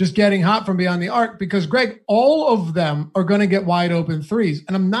just getting hot from beyond the arc, because Greg, all of them are going to get wide open threes.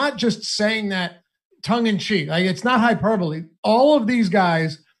 And I'm not just saying that tongue in cheek. Like, it's not hyperbole. All of these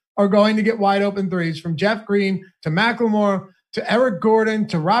guys are going to get wide open threes, from Jeff Green to Macklemore to Eric Gordon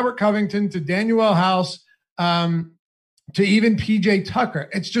to Robert Covington to Daniel House, to even PJ Tucker.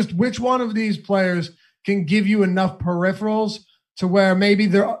 It's just which one of these players can give you enough peripherals to where maybe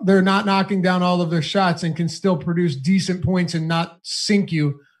they're not knocking down all of their shots and can still produce decent points and not sink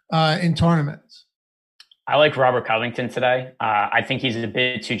you in tournaments. I like Robert Covington today. I think he's a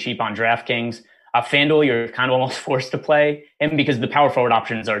bit too cheap on DraftKings. FanDuel, you're kind of almost forced to play him because the power forward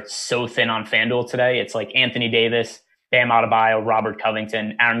options are so thin on FanDuel today. It's like Anthony Davis, Bam Adebayo, Robert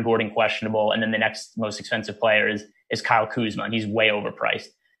Covington, Aaron Gordon questionable, and then the next most expensive player is Kyle Kuzma, and he's way overpriced.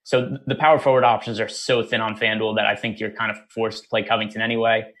 So the power forward options are so thin on FanDuel that I think you're kind of forced to play Covington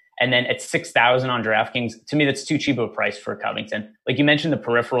anyway. And then at 6,000 on DraftKings, to me, that's too cheap of a price for Covington. Like you mentioned, the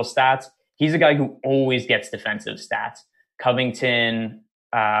peripheral stats, he's a guy who always gets defensive stats. Covington,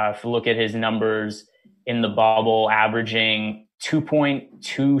 if you look at his numbers in the bubble, averaging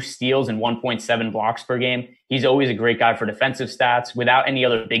 2.2 steals and 1.7 blocks per game. He's always a great guy for defensive stats. Without any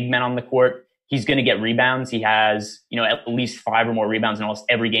other big men on the court, he's going to get rebounds. He has, at least 5 or more rebounds in almost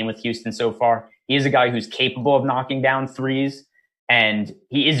every game with Houston so far. He is a guy who's capable of knocking down threes, and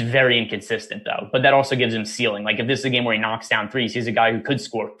he is very inconsistent though. But that also gives him ceiling. Like if this is a game where he knocks down threes, he's a guy who could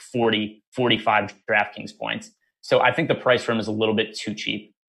score 40, 45 DraftKings points. So I think the price for him is a little bit too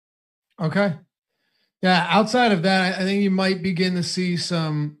cheap. Okay. Yeah, outside of that, I think you might begin to see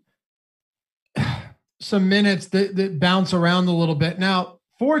some minutes that bounce around a little bit. Now,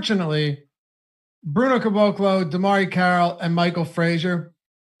 fortunately, Bruno Caboclo, Damari Carroll, and Michael Frazier,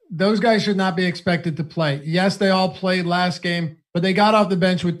 those guys should not be expected to play. Yes, they all played last game, but they got off the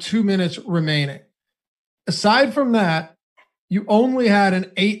bench with 2 minutes remaining. Aside from that, you only had an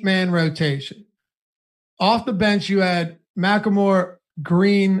 8-man rotation. Off the bench, you had Macklemore,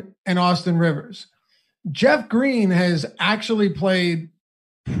 Green, and Austin Rivers. Jeff Green has actually played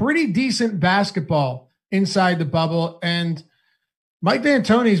pretty decent basketball inside the bubble, and Mike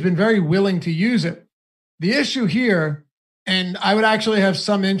D'Antoni has been very willing to use it. The issue here, and I would actually have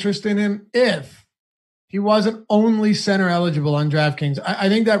some interest in him if he wasn't only center eligible on DraftKings. I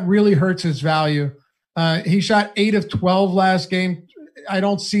think that really hurts his value. He shot 8 of 12 last game. I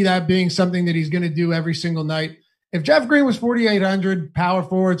don't see that being something that he's going to do every single night. If Jeff Green was 4,800, power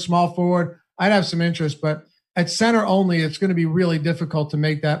forward, small forward, I'd have some interest, but at center only, it's going to be really difficult to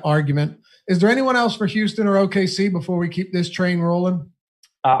make that argument. Is there anyone else for Houston or OKC before we keep this train rolling?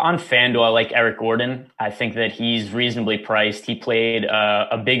 On FanDuel, I like Eric Gordon. I think that he's reasonably priced. He played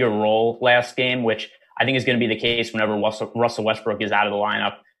a bigger role last game, which I think is going to be the case whenever Russell Westbrook is out of the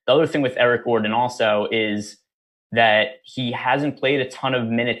lineup. The other thing with Eric Gordon also is that he hasn't played a ton of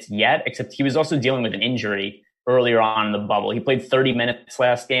minutes yet, except he was also dealing with an injury earlier on in the bubble. He played 30 minutes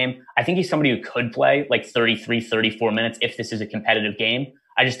last game. I think he's somebody who could play like 33, 34 minutes if this is a competitive game.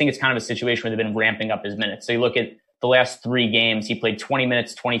 I just think it's kind of a situation where they've been ramping up his minutes. So you look at the last 3 games, he played 20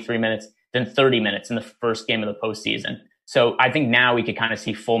 minutes, 23 minutes, then 30 minutes in the first game of the postseason. So I think now we could kind of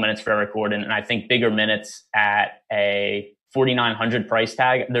see full minutes for Eric Gordon, and I think bigger minutes at a 4,900 price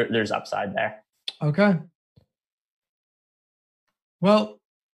tag, there's upside there. Okay. Well,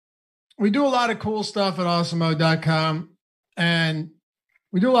 we do a lot of cool stuff at awesemo.com, and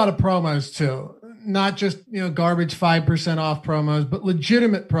we do a lot of promos too. Not just, garbage 5% off promos, but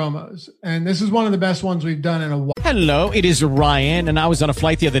legitimate promos. And this is one of the best ones we've done in a while. Hello, it is Ryan, and I was on a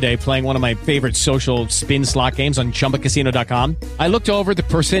flight the other day playing one of my favorite social spin slot games on ChumbaCasino.com. I looked over at the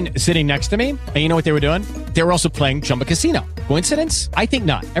person sitting next to me, and you know what they were doing? They were also playing Chumba Casino. Coincidence? I think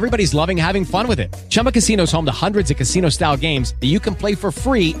not. Everybody's loving having fun with it. Chumba Casino is home to hundreds of casino-style games that you can play for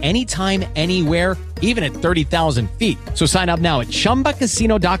free anytime, anywhere, even at 30,000 feet. So sign up now at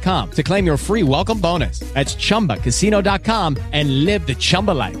ChumbaCasino.com to claim your free welcome bonus. That's ChumbaCasino.com and live the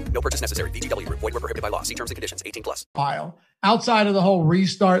Chumba life. No purchase necessary. VGW. Void where prohibited by law. See terms and conditions. 18+. File. outside of the whole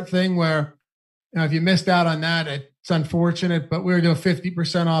restart thing where, if you missed out on that, it's unfortunate, but we were doing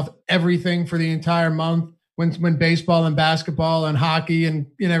 50% off everything for the entire month when baseball and basketball and hockey and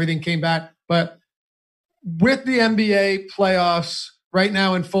everything came back. But with the NBA playoffs right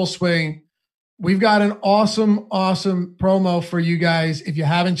now in full swing, we've got an awesome promo for you guys. If you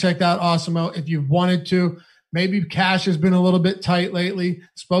haven't checked out Awesemo, if you've wanted to, maybe cash has been a little bit tight lately.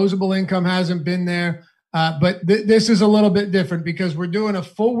 Disposable income hasn't been there. But this is a little bit different because we're doing a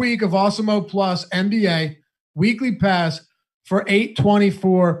full week of Awesemo Plus NBA weekly pass for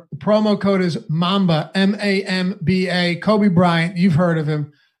 $824. The promo code is Mamba, MAMBA. Kobe Bryant, you've heard of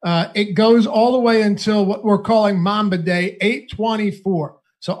him. It goes all the way until what we're calling Mamba Day, $824.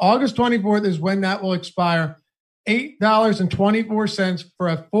 So August 24th is when that will expire. $8.24 for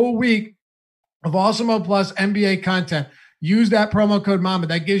a full week of Awesemo Plus NBA content. Use that promo code Mamba.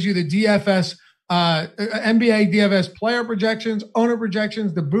 That gives you the DFS, NBA DFS player projections, owner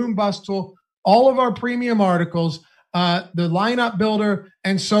projections, the boom bust tool, all of our premium articles, the lineup builder,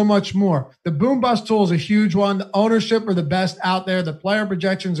 and so much more. The boom bust tool is a huge one. The ownership are the best out there. The player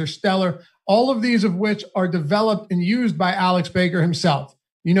projections are stellar. All of these of which are developed and used by Alex Baker himself.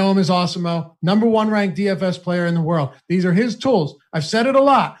 You know him as Awesemo, number 1 ranked DFS player in the world. These are his tools. I've said it a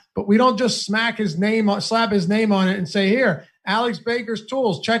lot, but we don't just slap his name on it and say, here, Alex Baker's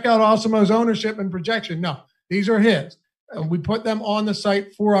tools. Check out Awesemo's ownership and projection. No, these are his. And we put them on the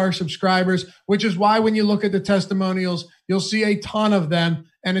site for our subscribers, which is why when you look at the testimonials, you'll see a ton of them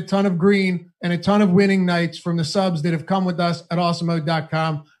and a ton of green and a ton of winning nights from the subs that have come with us at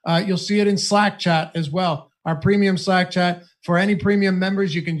awesemo.com. You'll see it in Slack chat as well. Our premium Slack chat. For any premium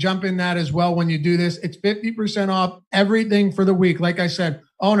members, you can jump in that as well when you do this. It's 50% off everything for the week. Like I said,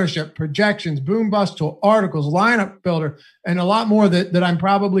 ownership, projections, boom bust tool, articles, lineup builder, and a lot more that I'm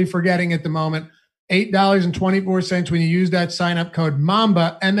probably forgetting at the moment. $8.24 when you use that sign-up code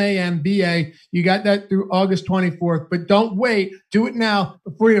MAMBA, M-A-M-B-A. You got that through August 24th. But don't wait. Do it now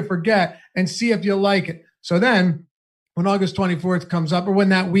before you forget and see if you like it. So then when August 24th comes up or when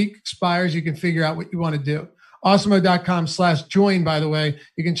that week expires, you can figure out what you want to do. Awesemo.com/join, by the way.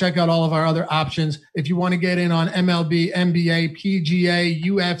 You can check out all of our other options. If you want to get in on MLB, NBA, PGA,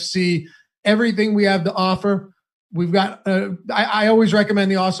 UFC, everything we have to offer. We've got, I always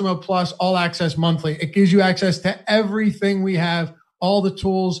recommend the Awesemo Plus All Access Monthly. It gives you access to everything we have, all the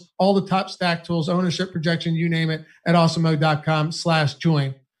tools, all the top stack tools, ownership projection, you name it, at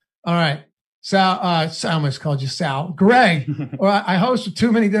awesemo.com/join. All right. Sal, Sal almost called you Sal. Greg, I host with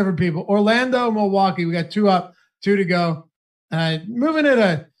too many different people. Orlando, Milwaukee. We got 2 up, 2 to go. Moving at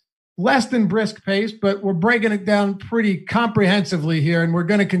a less than brisk pace, but we're breaking it down pretty comprehensively here, and we're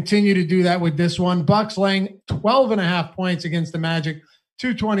going to continue to do that with this one. Bucks laying 12.5 points against the Magic,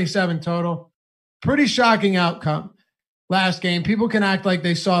 227 total. Pretty shocking outcome last game. People can act like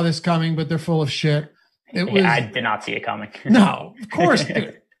they saw this coming, but they're full of shit. I did not see it coming. No, of course,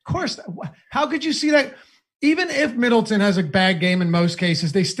 dude. Of course. How could you see that? Even if Middleton has a bad game in most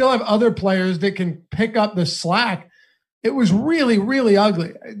cases, they still have other players that can pick up the slack. It was really, really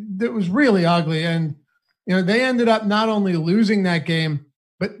ugly. It was really ugly. And, they ended up not only losing that game,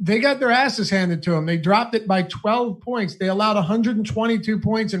 but they got their asses handed to them. They dropped it by 12 points. They allowed 122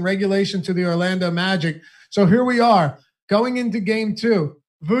 points in regulation to the Orlando Magic. So here we are going into game 2.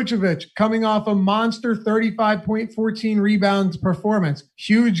 Vucevic coming off a monster 35.14 rebounds performance.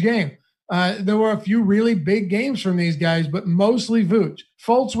 Huge game. There were a few really big games from these guys, but mostly Vuce.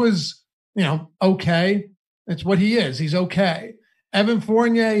 Fultz was, okay. That's what he is. He's okay. Evan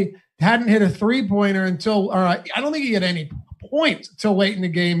Fournier hadn't hit a three-pointer I don't think he hit any points until late in the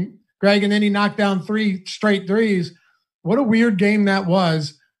game, Greg, and then he knocked down 3 straight threes. What a weird game that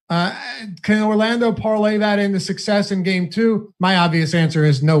was. Can Orlando parlay that into success in game 2? My obvious answer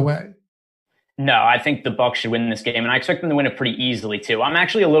is no way. No, I think the Bucks should win this game, and I expect them to win it pretty easily, too. I'm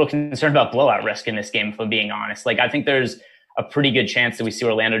actually a little concerned about blowout risk in this game, if I'm being honest. I think there's a pretty good chance that we see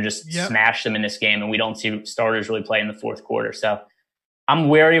Orlando just smash them in this game, and we don't see starters really play in the fourth quarter. So I'm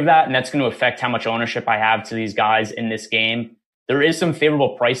wary of that, and that's going to affect how much ownership I have to these guys in this game. There is some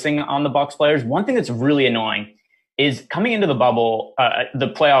favorable pricing on the Bucks players. One thing that's really annoying is coming into the bubble, the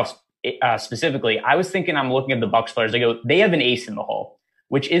playoffs specifically, I was thinking, I'm looking at the Bucks players. I go, they have an ace in the hole,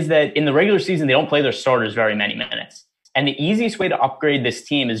 which is that in the regular season, they don't play their starters very many minutes. And the easiest way to upgrade this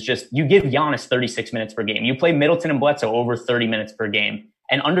team is just you give Giannis 36 minutes per game. You play Middleton and Bledsoe over 30 minutes per game.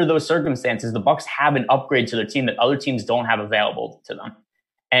 And under those circumstances, the Bucks have an upgrade to their team that other teams don't have available to them.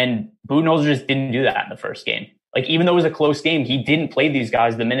 And Budenholzer just didn't do that in the first game. Even though it was a close game, he didn't play these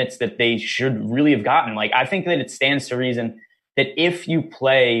guys the minutes that they should really have gotten. I think that it stands to reason that if you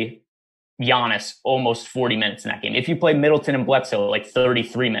play Giannis almost 40 minutes in that game, if you play Middleton and Bledsoe like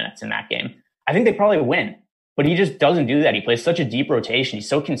 33 minutes in that game, I think they probably win. But he just doesn't do that. He plays such a deep rotation. He's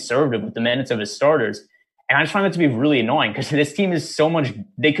so conservative with the minutes of his starters. And I just find that to be really annoying because this team is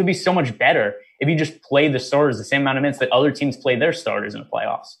they could be so much better if you just play the starters the same amount of minutes that other teams play their starters in the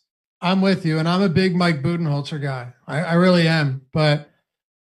playoffs. I'm with you, and I'm a big Mike Budenholzer guy. I really am. But,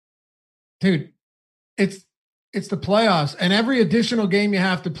 dude, it's the playoffs, and every additional game you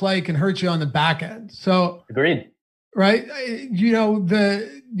have to play can hurt you on the back end. So, agreed. Right?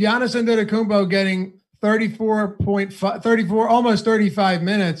 The Giannis Antetokounmpo getting 34, almost 35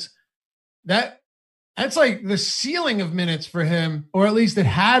 minutes, that's like the ceiling of minutes for him, or at least it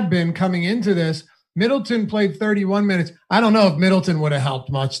had been coming into this. Middleton played 31 minutes. I don't know if Middleton would have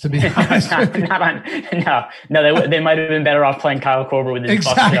helped much, to be honest. No, they might have been better off playing Kyle Korver with his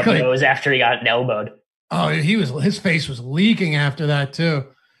busted up nose after he got elbowed. Oh, his face was leaking after that too.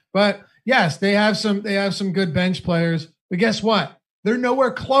 But yes, they have some good bench players. But guess what? They're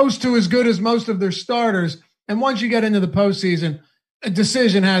nowhere close to as good as most of their starters. And once you get into the postseason, a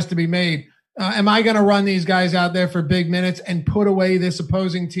decision has to be made. Am I going to run these guys out there for big minutes and put away this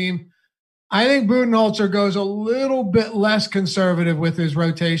opposing team? I think Budenholzer goes a little bit less conservative with his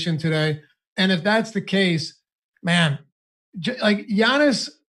rotation today. And if that's the case, man, like Giannis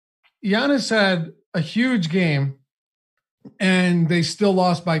had a huge game and they still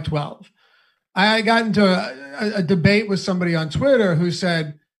lost by 12. I got into a debate with somebody on Twitter who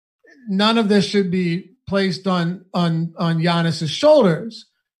said none of this should be placed on Giannis's shoulders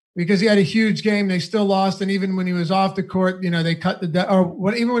because he had a huge game. They still lost. And even when he was off the court, they cut even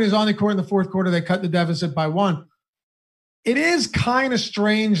when he was on the court in the fourth quarter, they cut the deficit by 1. It is kind of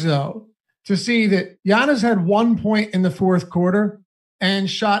strange though, to see that Giannis had 1 point in the fourth quarter and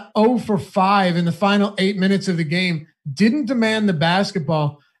shot 0 for 5 in the final 8 minutes of the game, didn't demand the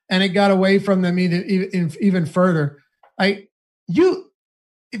basketball, and it got away from them even further. If you're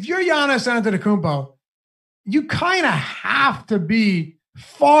Giannis Antetokounmpo, you kind of have to be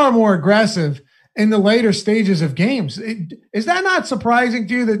far more aggressive in the later stages of games. Is that not surprising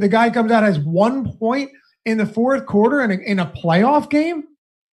to you that the guy comes out, has 1 point in the fourth quarter in a playoff game?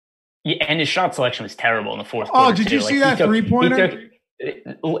 Yeah, and his shot selection was terrible in the fourth quarter. Oh, did you see that three-pointer?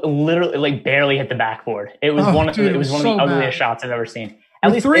 Literally barely hit the backboard. It was one of the ugliest shots I've ever seen.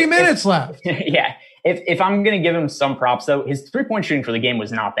 At least 3 minutes left. Yeah. If I'm going to give him some props, though, his 3-point shooting for the game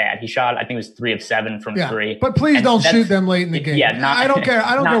was not bad. He shot, I think it was 3 of 7 from 3. But please don't shoot them late in the game. Yeah, I don't care.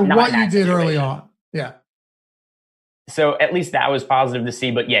 I don't care what you did early on. Yeah. So at least that was positive to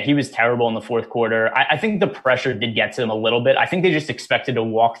see. But yeah, he was terrible in the fourth quarter. I think the pressure did get to them a little bit. I think they just expected to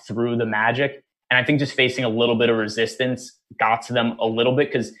walk through the Magic. And I think just facing a little bit of resistance got to them a little bit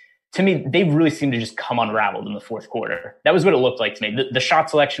because, to me, they really seemed to just come unraveled in the fourth quarter. That was what it looked like to me. The shot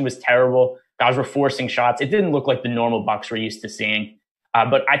selection was terrible. Guys were forcing shots. It didn't look like the normal Bucks we're used to seeing.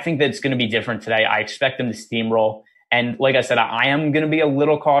 But I think that it's going to be different today. I expect them to steamroll. And like I said, I am going to be a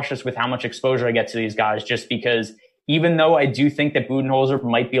little cautious with how much exposure I get to these guys, just because even though I do think that Budenholzer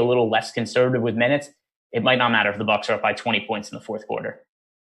might be a little less conservative with minutes, it might not matter if the Bucks are up by 20 points in the fourth quarter.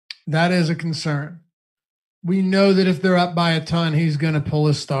 That is a concern. We know that if they're up by a ton, he's going to pull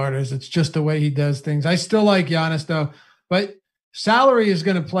his starters. It's just the way he does things. I still like Giannis, though, but salary is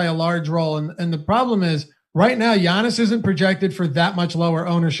going to play a large role. And the problem is, right now, Giannis isn't projected for that much lower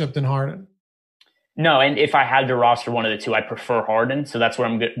ownership than Harden. No, and if I had to roster one of the two, I'd prefer Harden. So that's where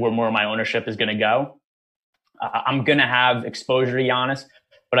more of my ownership is going to go. I'm going to have exposure to Giannis,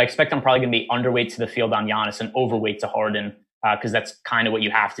 but I expect I'm probably going to be underweight to the field on Giannis and overweight to Harden. Because that's kind of what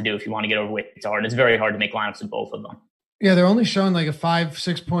you have to do if you want to get overweight to Harden. It's very hard to make lineups with both of them. Yeah, they're only showing like a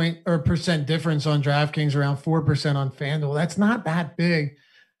 5-6 point or percent difference on DraftKings, around 4% on FanDuel. That's not that big.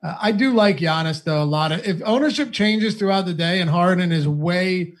 I do like Giannis though a lot. If ownership changes throughout the day and Harden is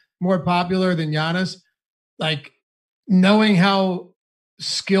way more popular than Giannis, like knowing how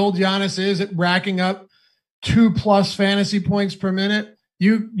skilled Giannis is at racking up 2+ fantasy points per minute,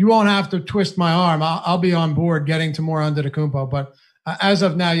 you won't have to twist my arm. I'll be on board getting to more Antetokounmpo. But as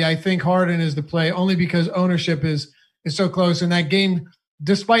of now, yeah, I think Harden is the play only because ownership is so close. In that game,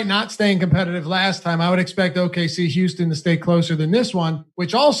 despite not staying competitive last time, I would expect OKC Houston to stay closer than this one,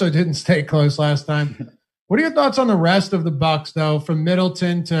 which also didn't stay close last time. What are your thoughts on the rest of the Bucks, though, from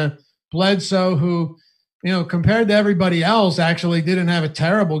Middleton to Bledsoe, who, compared to everybody else, actually didn't have a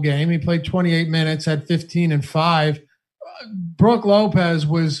terrible game. He played 28 minutes, had 15 and 5. Brook Lopez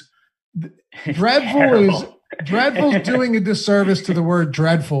was dreadful. Dreadful's doing a disservice to the word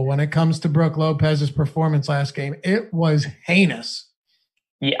dreadful when it comes to Brook Lopez's performance last game. It was heinous.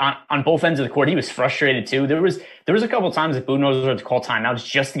 Yeah, on both ends of the court, he was frustrated too. There was a couple of times that Budenholzer had to call timeouts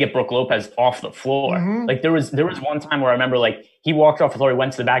just to get Brook Lopez off the floor. Mm-hmm. Like there was one time where I remember like he walked off the floor, he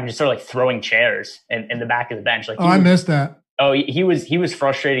went to the back and just started like throwing chairs in the back of the bench. Like I missed that. Oh, he was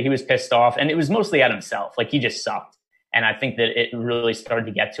frustrated. He was pissed off, and it was mostly at himself. Like he just sucked, and I think that it really started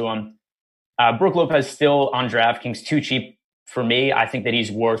to get to him. Brook Lopez still on DraftKings, too cheap for me. I think that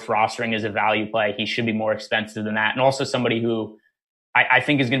he's worth rostering as a value play. He should be more expensive than that, and also somebody who I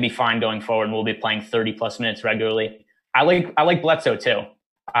think is going to be fine going forward and will be playing 30+ minutes regularly. I like Bledsoe too.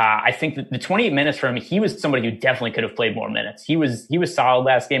 I think that the 28 minutes for him, he was somebody who definitely could have played more minutes. He was solid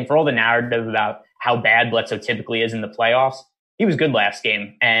last game. For all the narrative about how bad Bledsoe typically is in the playoffs, he was good last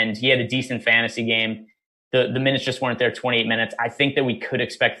game, and he had a decent fantasy game. The minutes just weren't there, 28 minutes. I think that we could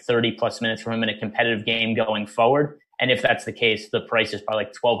expect 30+ minutes from him in a competitive game going forward. And if that's the case, the price is probably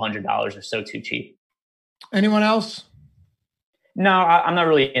like $1,200 or so too cheap. Anyone else? No, I'm not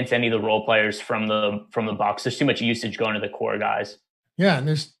really into any of the role players from the Bucks. There's too much usage going to the core guys. Yeah, and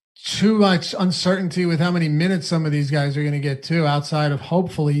there's too much uncertainty with how many minutes some of these guys are going to get too, outside of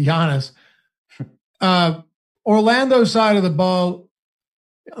hopefully Giannis. Orlando side of the ball,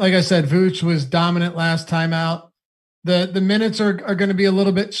 like I said, Vooch was dominant last time out. The minutes are going to be a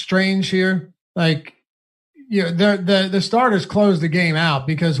little bit strange here. Like, the starters close the game out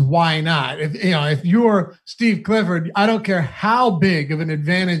because why not? If you're Steve Clifford, I don't care how big of an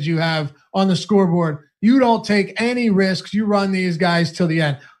advantage you have on the scoreboard. You don't take any risks. You run these guys till the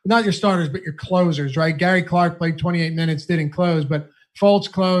end. Not your starters, but your closers, right? Gary Clark played 28 minutes, didn't close, but Fultz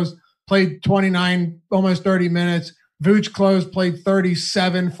closed, played 29, almost 30 minutes. Vooch closed, played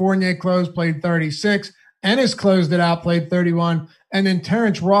 37. Fournier closed, played 36. Ennis closed it out, played 31. And then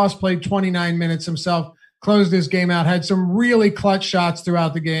Terrence Ross played 29 minutes himself, closed this game out, had some really clutch shots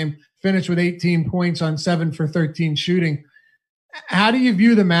throughout the game, finished with 18 points on 7 for 13 shooting. How do you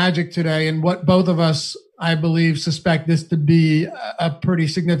view the Magic today, and what both of us, I believe, suspect this to be a pretty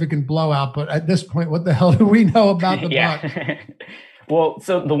significant blowout? But at this point, what the hell do we know about the Bucks? Well,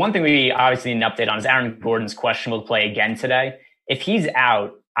 so the one thing we obviously need an update on is Aaron Gordon's questionable to play again today. If he's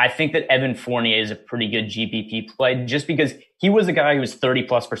out, I think that Evan Fournier is a pretty good GPP play just because he was a guy who was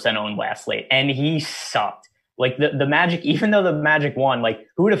 30+% owned last late, and he sucked. Like the Magic, even though the Magic won, like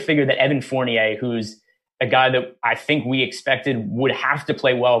who would have figured that Evan Fournier, who's a guy that I think we expected would have to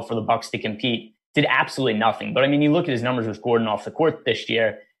play well for the Bucks to compete, did absolutely nothing. But I mean, you look at his numbers with Gordon off the court this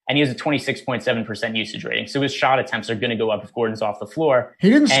year, and he has a 26.7% usage rating. So his shot attempts are going to go up if Gordon's off the floor.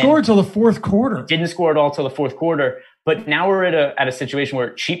 He didn't score until the fourth quarter. Didn't score at all till the fourth quarter. But now we're at a situation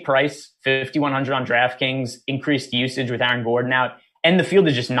where cheap price, $5,100 on DraftKings, increased usage with Aaron Gordon out, and the field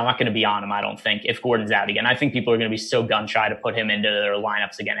is just not going to be on him, I don't think, if Gordon's out again. I think people are going to be so gun-shy to put him into their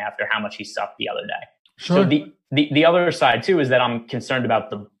lineups again after how much he sucked the other day. Sure. So the other side, too, is that I'm concerned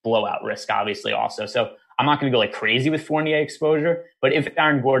about the blowout risk, obviously, also. So I'm not going to go like crazy with Fournier exposure, but if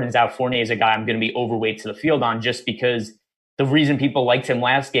Aaron Gordon's out, Fournier is a guy I'm going to be overweight to the field on just because the reason people liked him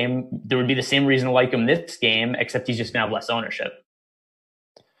last game, there would be the same reason to like him this game, except he's just going to have less ownership.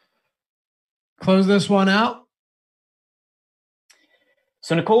 Close this one out.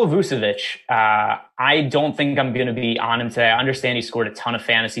 So Nikola Vucevic, I don't think I'm going to be on him today. I understand he scored a ton of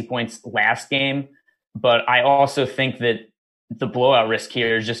fantasy points last game, but I also think that the blowout risk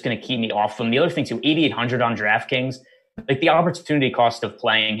here is just going to keep me off him. The other thing too, 8,800 on DraftKings, like the opportunity cost of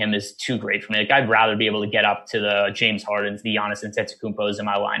playing him is too great for me. Like I'd rather be able to get up to the James Hardens, the Giannis Antetokounmpos in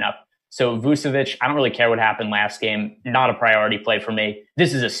my lineup. So Vucevic, I don't really care what happened last game. Not a priority play for me.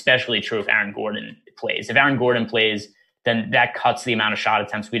 This is especially true if Aaron Gordon plays. If Aaron Gordon plays, then that cuts the amount of shot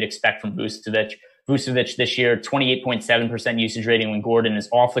attempts we'd expect from Vucevic. Vucevic this year, 28.7% usage rating when Gordon is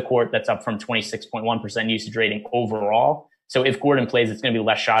off the court. That's up from 26.1% usage rating overall. So if Gordon plays, it's going to be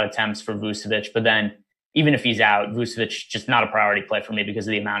less shot attempts for Vucevic. But then even if he's out, Vucevic just not a priority play for me because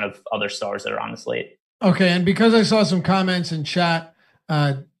of the amount of other stars that are on the slate. Okay, and because I saw some comments in chat,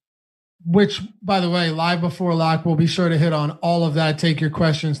 which, by the way, live before lock, we'll be sure to hit on all of that. Take your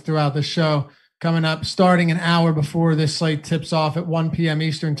questions throughout the show. Coming up, starting an hour before this slate tips off at 1 p.m.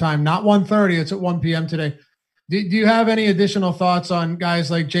 Eastern time. Not 1:30, it's at 1 p.m. today. Do you have any additional thoughts on guys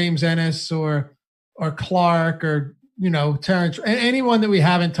like James Ennis or Clark or, Terrence, anyone that we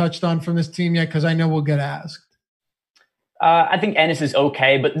haven't touched on from this team yet? Because I know we'll get asked. I think Ennis is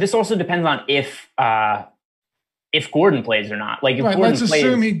okay, but this also depends on if Gordon plays or not. Like if right, Gordon let's plays,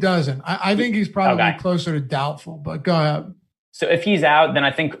 assume he doesn't. I think he's probably closer to doubtful, but go ahead. So if he's out, then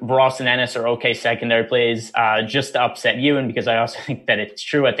I think Ross and Ennis are okay secondary plays just to upset you. And because I also think that it's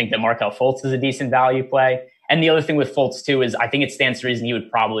true, I think that Markelle Fultz is a decent value play. And the other thing with Fultz, too, is I think it stands to reason he would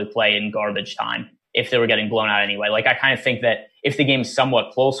probably play in garbage time if they were getting blown out anyway. Like I kind of think that if the game's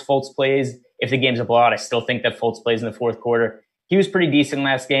somewhat close, Fultz plays. If the game's a blowout, I still think that Fultz plays in the fourth quarter. He was pretty decent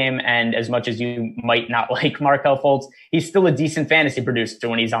last game, and as much as you might not like Markelle Fultz, he's still a decent fantasy producer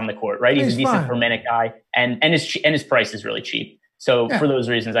when he's on the court, right? He's a decent per minute guy, and his price is really cheap. So for those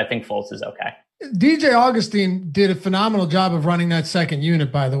reasons, I think Fultz is okay. DJ Augustine did a phenomenal job of running that second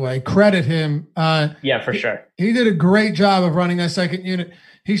unit, by the way. Credit him. Yeah, for sure. He did a great job of running that second unit.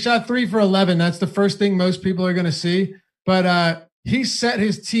 He shot 3 for 11. That's the first thing most people are going to see. But he set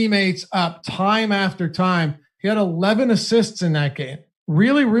his teammates up time after time. He had 11 assists in that game.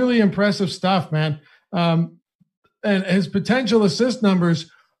 Really, really impressive stuff, man. And his potential assist numbers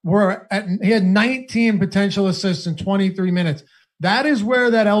he had 19 potential assists in 23 minutes. That is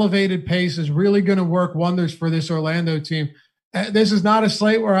where that elevated pace is really going to work wonders for this Orlando team. This is not a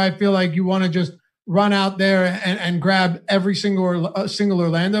slate where I feel like you want to just run out there and grab every single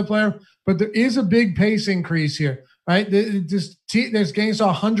Orlando player, but there is a big pace increase here. Right, this game saw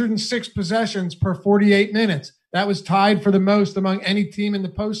 106 possessions per 48 minutes. That was tied for the most among any team in the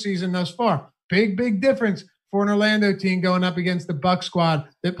postseason thus far. Big difference for an Orlando team going up against the Buck squad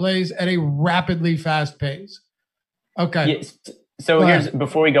that plays at a rapidly fast pace. Okay. Yes. So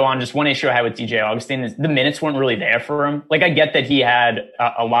before we go on, just one issue I had with DJ Augustine is the minutes weren't really there for him. Like, I get that he had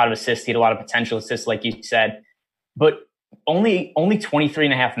a lot of assists. He had a lot of potential assists, like you said, but only 23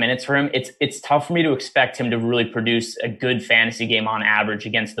 and a half minutes for him. It's tough for me to expect him to really produce a good fantasy game on average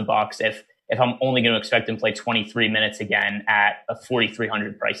against the Bucks if I'm only going to expect him to play 23 minutes again at a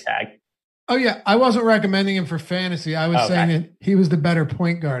 4,300 price tag. Oh yeah, I wasn't recommending him for fantasy. I was saying that he was the better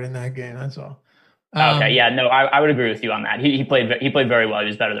point guard in that game. That's all. Okay, yeah, no, I would agree with you on that. He played very well. He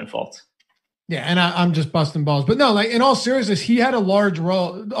was better than Fultz. Yeah, and I'm just busting balls. But no, like, in all seriousness, he had a large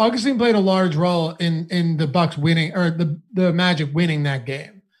role. Augustine played a large role in the Bucks winning, or the Magic winning that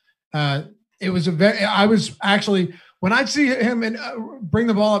game. It was I was actually, when I'd see him and bring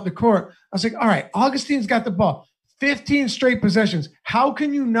the ball up the court, I was like, all right, Augustine's got the ball. 15 straight possessions. How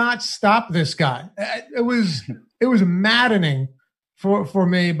can you not stop this guy? It was maddening for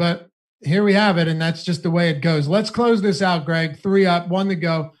me, but here we have it, and that's just the way it goes. Let's close this out, Greg. 3 up, 1 to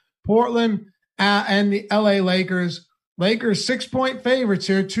go. Portland and the LA Lakers. Lakers 6-point favorites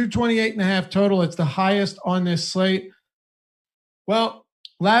here, 228.5 total. It's the highest on this slate. Well,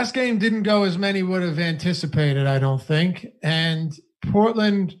 last game didn't go as many would have anticipated, I don't think. And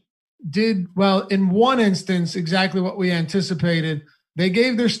Portland did, well, in one instance, exactly what we anticipated. They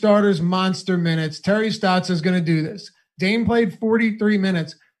gave their starters monster minutes. Terry Stotts is going to do this. Dame played 43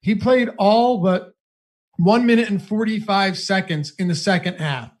 minutes. He played all but 1 minute and 45 seconds in the second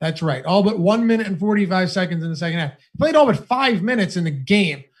half. That's right. All but 1 minute and 45 seconds in the second half. He played all but 5 minutes in the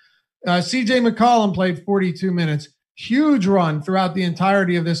game. CJ McCollum played 42 minutes. Huge run throughout the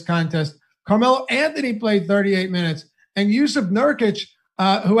entirety of this contest. Carmelo Anthony played 38 minutes. And Yusuf Nurkic,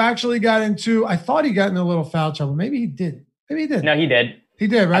 who actually got into, I thought he got in a little foul trouble. Maybe he did. No, he did. He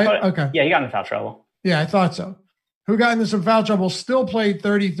did, right? Okay. Yeah, he got in foul trouble. Yeah, I thought so. Who got into some foul trouble, still played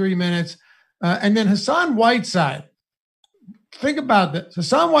 33 minutes. And then Hassan Whiteside. Think about this.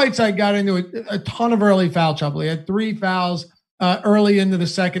 Hassan Whiteside got into a ton of early foul trouble. He had 3 fouls early into the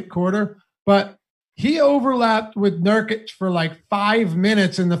second quarter, but he overlapped with Nurkic for like 5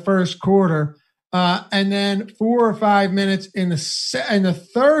 minutes in the first quarter, and then 4 or 5 minutes in the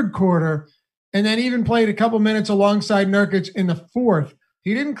third quarter, and then even played a couple minutes alongside Nurkic in the fourth.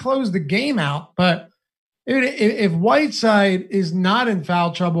 He didn't close the game out, but if Whiteside is not in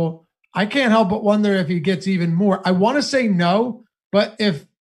foul trouble, I can't help but wonder if he gets even more. I want to say no, but if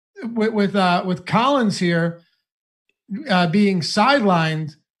with Collins here being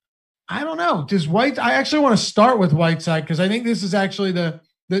sidelined, I don't know. I actually want to start with Whiteside because I think this is actually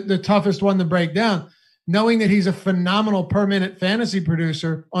the toughest one to break down, knowing that he's a phenomenal per minute fantasy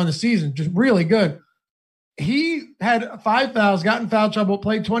producer on the season, just really good. He had 5 fouls, got in foul trouble,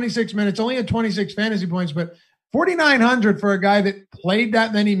 played 26 minutes, only had 26 fantasy points, but 4,900 for a guy that played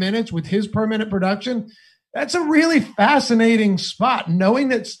that many minutes with his per minute production. That's a really fascinating spot, knowing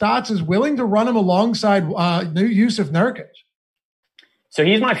that Stotts is willing to run him alongside Yusuf Nurkic. So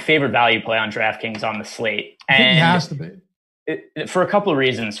he's my favorite value play on DraftKings on the slate. And he has to be. For a couple of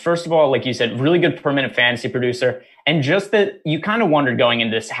reasons. First of all, like you said, really good per minute fantasy producer. And just that you kind of wondered going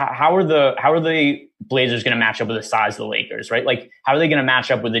into this, how are the Blazers going to match up with the size of the Lakers, right? Like, how are they going to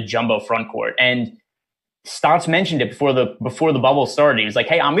match up with the jumbo front court? And Stotts mentioned it before the bubble started. He was like,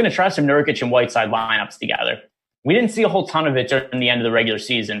 hey, I'm going to try some Nurkic and Whiteside lineups together. We didn't see a whole ton of it during the end of the regular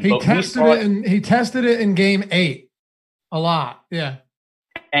season. He tested it in game 8 a lot. Yeah.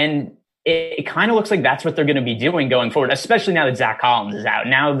 And it kind of looks like that's what they're going to be doing going forward, especially now that Zach Collins is out.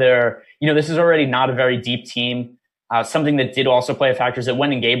 Now this is already not a very deep team. Something that did also play a factor is that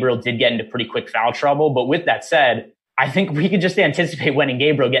Wendy and Gabriel did get into pretty quick foul trouble. But with that said, I think we could just anticipate Wendy and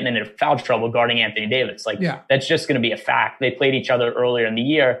Gabriel getting into foul trouble guarding Anthony Davis. That's just going to be a fact. They played each other earlier in the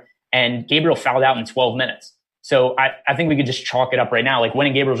year, and Gabriel fouled out in 12 minutes. So I think we could just chalk it up right now. Like, Wendy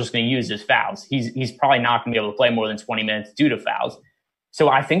and Gabriel's just going to use his fouls. He's probably not going to be able to play more than 20 minutes due to fouls. So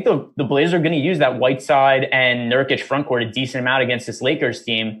I think the Blazers are going to use that Whiteside and Nurkic frontcourt a decent amount against this Lakers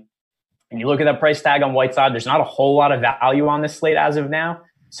team. And you look at that price tag on Whiteside, there's not a whole lot of value on this slate as of now.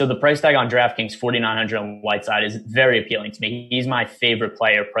 So the price tag on DraftKings, $4,900 on Whiteside, is very appealing to me. He's my favorite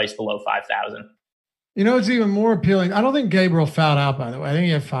player, priced below $5,000. You know, it's even more appealing. I don't think Gabriel fouled out, by the way. I think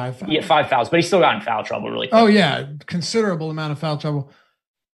he had 5 fouls. Yeah, 5 fouls, but he still got in foul trouble really quick. Oh, yeah. Considerable amount of foul trouble.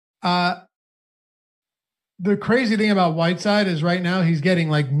 The crazy thing about Whiteside is right now he's getting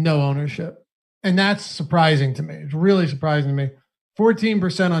like no ownership. And that's surprising to me. It's really surprising to me.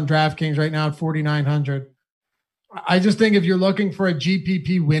 14% on DraftKings right now at 4,900. I just think if you're looking for a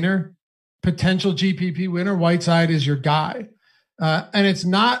GPP winner, potential GPP winner, Whiteside is your guy. And it's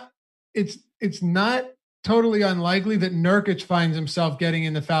not totally unlikely that Nurkic finds himself getting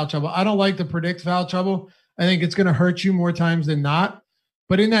into foul trouble. I don't like to predict foul trouble. I think it's going to hurt you more times than not.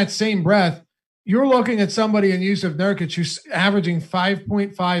 But in that same breath, you're looking at somebody in Yusuf Nurkic who's averaging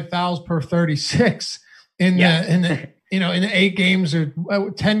 5.5 fouls per 36 in the 8 games or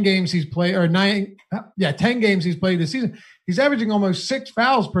 10 games he's played, or 10 games he's played this season. He's averaging almost 6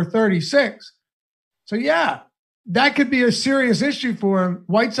 fouls per 36. So yeah, that could be a serious issue for him.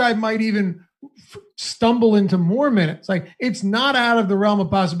 Whiteside might even stumble into more minutes. Like, it's not out of the realm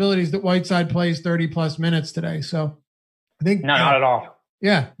of possibilities that Whiteside plays 30 plus minutes today. So I think not at all.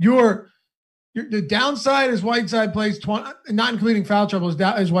 Yeah. The downside is Whiteside plays 20, not including foul trouble,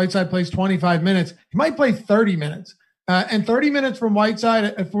 is Whiteside plays 25 minutes. He might play 30 minutes. And 30 minutes from Whiteside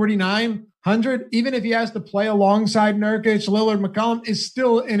at 4,900, even if he has to play alongside Nurkic, Lillard, McCollum, is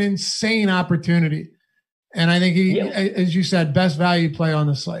still an insane opportunity. And I think he, as you said, best value play on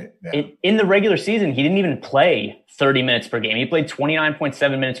the slate. Yeah. In the regular season, he didn't even play 30 minutes per game. He played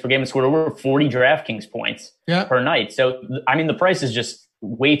 29.7 minutes per game and scored over 40 DraftKings points per night. So, I mean, the price is just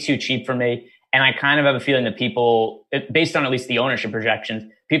way too cheap for me. And I kind of have a feeling that people, based on at least the ownership projections,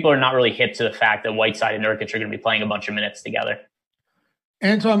 people are not really hip to the fact that Whiteside and Nurkic are going to be playing a bunch of minutes together.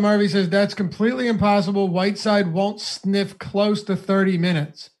 Antoine Murphy says that's completely impossible. Whiteside won't sniff close to 30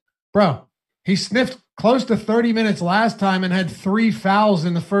 minutes. Bro, he sniffed close to 30 minutes last time and had 3 fouls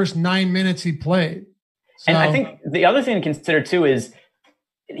in the first 9 minutes he played. So, and I think the other thing to consider too is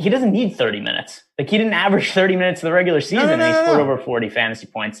he doesn't need 30 minutes. Like, he didn't average 30 minutes in the regular season and he scored over 40 fantasy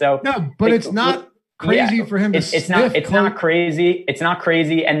points. So no, but it's not crazy for him to it's not crazy. It's not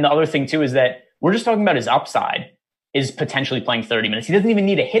crazy. And the other thing too is that we're just talking about his upside is potentially playing 30 minutes. He doesn't even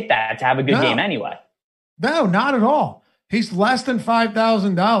need to hit that to have a good game anyway. No, not at all. He's less than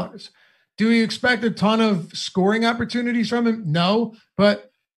 $5,000. Do we expect a ton of scoring opportunities from him? No,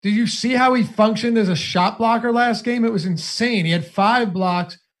 but did you see how he functioned as a shot blocker last game? It was insane. He had 5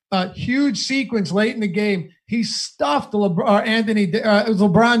 blocks, a huge sequence late in the game. He stuffed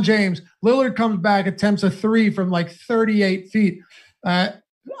LeBron James. Lillard comes back, attempts a 3 from like 38 feet.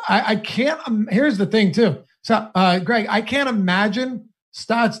 I can't. Here's the thing too. So, Greg, I can't imagine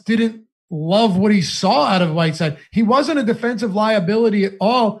Stotts didn't love what he saw out of Whiteside. He wasn't a defensive liability at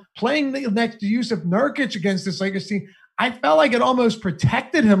all. Playing next to Yusuf Nurkic against this Lakers team, I felt like it almost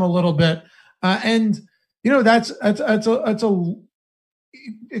protected him a little bit. And you know,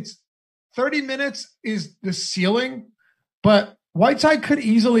 it's 30 minutes is the ceiling, but Whiteside could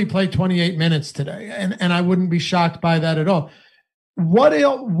easily play 28 minutes today, and I wouldn't be shocked by that at all. What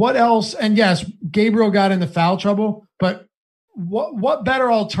else? And yes, Gabriel got into foul trouble, but what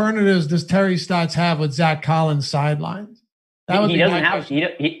better alternatives does Terry Stotts have with Zach Collins sidelined? He doesn't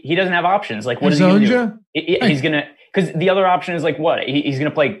have options. Like, what is he going to do? He's going to, because the other option is like what? He's going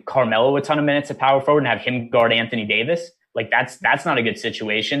to play Carmelo a ton of minutes at power forward and have him guard Anthony Davis. Like, that's not a good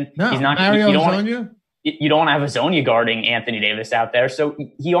situation. No, he's not. You don't want to have Azonia guarding Anthony Davis out there. So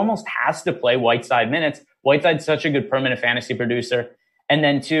he almost has to play Whiteside minutes. Whiteside's such a good permanent fantasy producer. And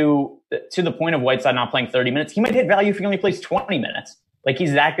then to the point of Whiteside not playing 30 minutes, he might hit value if he only plays 20 minutes. Like,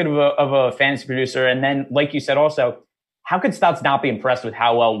 he's that good of a fantasy producer. And then, like you said, also, how could Stotts not be impressed with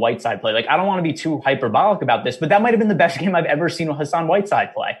how well Whiteside played? Like, I don't want to be too hyperbolic about this, but that might have been the best game I've ever seen Hassan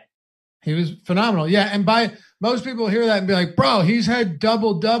Whiteside play. He was phenomenal. Yeah. And most people hear that and be like, bro, he's had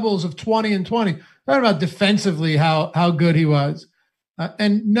doubles of 20 and 20. Talking about defensively, how good he was.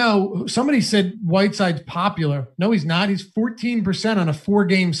 And no, somebody said Whiteside's popular. No, he's not. He's 14% on a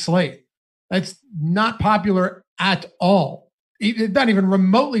 4-game slate. That's not popular at all. It's not even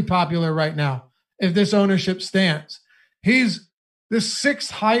remotely popular right now if this ownership stands. He's the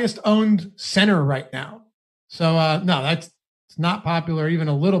 6th highest owned center right now. So no, it's not popular even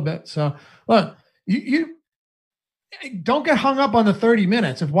a little bit. So look, you don't get hung up on the 30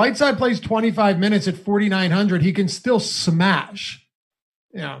 minutes. If Whiteside plays 25 minutes at 4,900, he can still smash.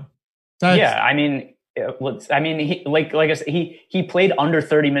 Yeah. I mean, he, like I said, he played under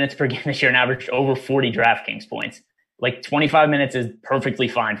 30 minutes per game this year and averaged over 40 DraftKings points. Like 25 minutes is perfectly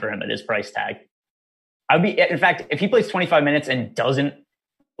fine for him at his price tag. In fact, if he plays 25 minutes and doesn't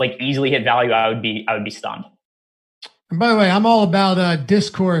like easily hit value, I would be stunned. And by the way, I'm all about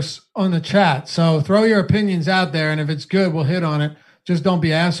discourse on the chat. So throw your opinions out there. And if it's good, we'll hit on it. Just don't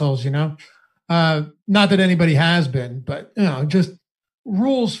be assholes, Not that anybody has been, but just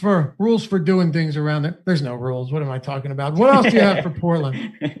rules for doing things around it. There's no rules. What am I talking about? What else do you have for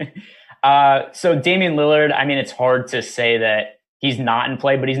Portland? So Damian Lillard, I mean, it's hard to say that he's not in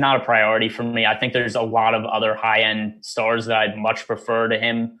play, but he's not a priority for me. I think there's a lot of other high-end stars that I'd much prefer to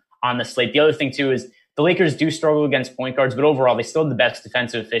him on the slate. The other thing, too, is the Lakers do struggle against point guards, but overall, they still have the best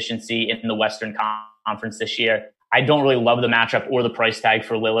defensive efficiency in the Western Conference this year. I don't really love the matchup or the price tag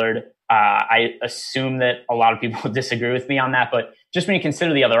for Lillard. I assume that a lot of people disagree with me on that, but just when you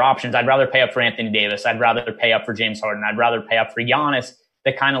consider the other options, I'd rather pay up for Anthony Davis. I'd rather pay up for James Harden. I'd rather pay up for Giannis.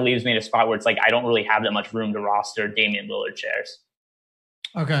 That kind of leaves me in a spot where it's like I don't really have that much room to roster Damian Lillard shares.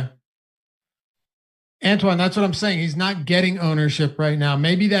 Okay. Antoine, that's what I'm saying. He's not getting ownership right now.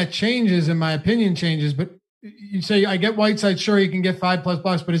 Maybe that changes, in my opinion changes, but you say, I get Whiteside, sure, he can get $5+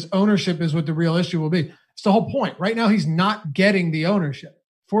 bucks, but his ownership is what the real issue will be. It's the whole point. Right now, he's not getting the ownership.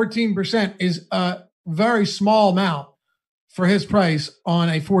 14% is a very small amount for his price on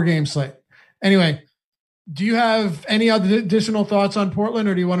a 4-game slate. Anyway, do you have any other additional thoughts on Portland,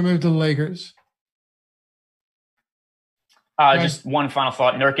 or do you want to move to the Lakers? Just one final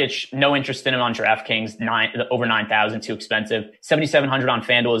thought. Nurkic, no interest in him on DraftKings. Over 9,000, too expensive. 7,700 on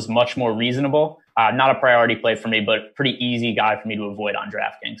FanDuel is much more reasonable. Not a priority play for me, but pretty easy guy for me to avoid on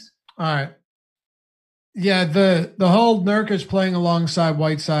DraftKings. All right. Yeah, the whole Nurkic playing alongside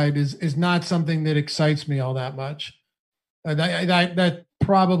Whiteside is not something that excites me all that much. That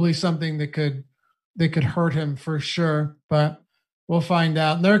probably something that could hurt him for sure, but we'll find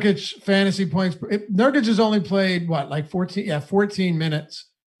out. Nurkic fantasy points. Nurkic has only played 14 minutes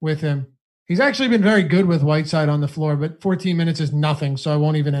with him. He's actually been very good with Whiteside on the floor, but 14 minutes is nothing, so I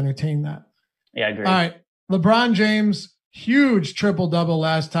won't even entertain that. Yeah, I agree. All right. LeBron James, huge triple-double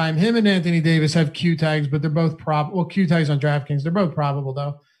last time. Him and Anthony Davis have Q tags, but they're both probable. Well, Q tags on DraftKings. They're both probable,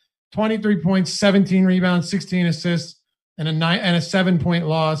 though. 23 points, 17 rebounds, 16 assists, and a 7-point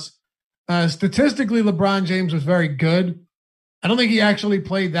loss. Statistically, LeBron James was very good. I don't think he actually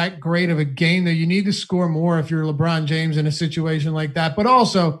played that great of a game, though. You need to score more if you're LeBron James in a situation like that. But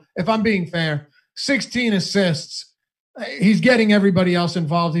also, if I'm being fair, 16 assists. He's getting everybody else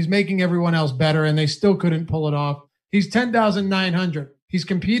involved. He's making everyone else better, and they still couldn't pull it off. He's 10,900. He's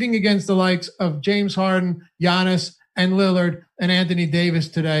competing against the likes of James Harden, Giannis, and Lillard, and Anthony Davis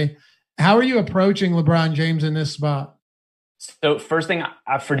today. How are you approaching LeBron James in this spot? So first thing,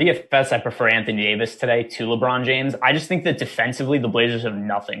 for DFS, I prefer Anthony Davis today to LeBron James. I just think that defensively, the Blazers have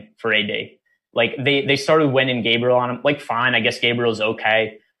nothing for AD. Like they started winning Gabriel on him. Like fine, I guess Gabriel's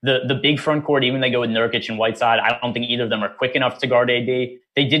okay. The big front court, even they go with Nurkic and Whiteside, I don't think either of them are quick enough to guard AD.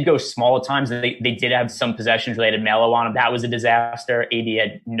 They did go small at times. They did have some possessions related Melo on him. That was a disaster. AD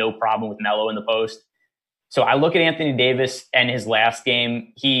had no problem with Melo in the post. So I look at Anthony Davis and his last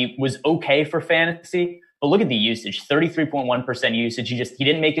game. He was okay for fantasy, but look at the usage, 33.1% usage. He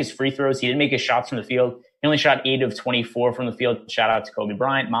didn't make his free throws. He didn't make his shots from the field. He only shot 8 of 24 from the field. Shout out to Kobe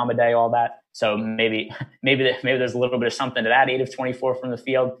Bryant, Mama Day, all that. So maybe there's a little bit of something to that, 8 of 24 from the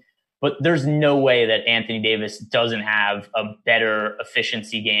field. But there's no way that Anthony Davis doesn't have a better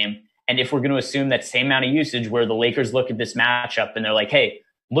efficiency game. And if we're going to assume that same amount of usage where the Lakers look at this matchup and they're like, hey,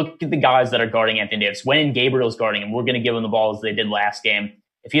 look at the guys that are guarding Anthony Davis. When Gabriel's guarding him, we're going to give him the ball as they did last game.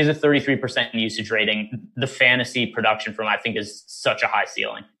 If he has a 33% usage rating, the fantasy production from him, I think, is such a high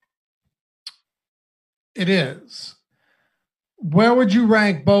ceiling. It is. Where would you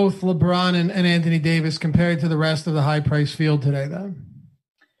rank both LeBron and Anthony Davis compared to the rest of the high-price field today, then?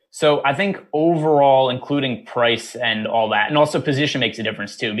 So I think overall, including price and all that, and also position makes a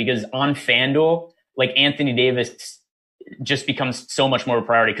difference too, because on FanDuel, like Anthony Davis just becomes so much more of a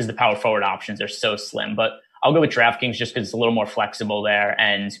priority because the power forward options are so slim. But I'll go with DraftKings just because it's a little more flexible there,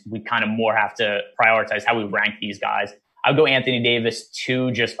 and we kind of more have to prioritize how we rank these guys. I'll go Anthony Davis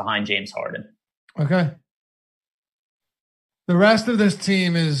 2 just behind James Harden. Okay. The rest of this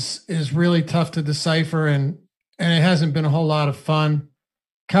team is really tough to decipher, and it hasn't been a whole lot of fun.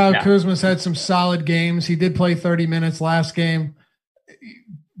 Kyle Kuzma's had some solid games. He did play 30 minutes last game.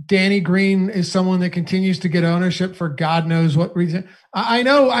 Danny Green is someone that continues to get ownership for God knows what reason. I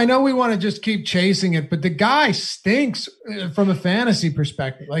know we want to just keep chasing it, but the guy stinks from a fantasy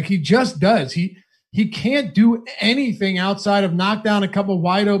perspective. Like, he just does. He can't do anything outside of knock down a couple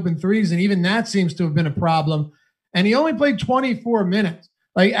wide open threes, and even that seems to have been a problem. And he only played 24 minutes.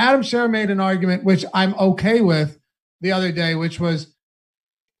 Like, Adam Scher made an argument, which I'm okay with, the other day, which was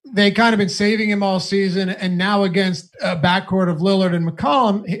they kind of been saving him all season, and now against a backcourt of Lillard and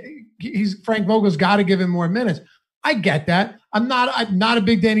McCollum, Frank Vogel's got to give him more minutes. I get that. I'm not a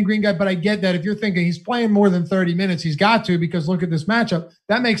big Danny Green guy, but I get that if you're thinking he's playing more than 30 minutes, he's got to, because look at this matchup.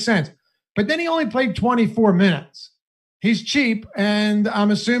 That makes sense. But then he only played 24 minutes. He's cheap, and I'm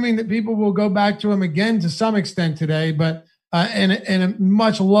assuming that people will go back to him again to some extent today, but in a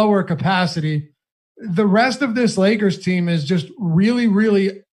much lower capacity. The rest of this Lakers team is just really,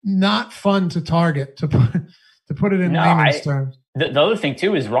 really not fun to target, to put it in layman's terms. The other thing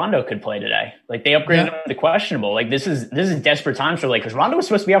too is Rondo could play today. Like, they upgraded him to questionable. Like, this is desperate times for Lakers. Rondo was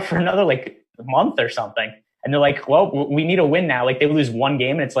supposed to be out for another month or something, and they're like, well, we need a win now. Like, they lose one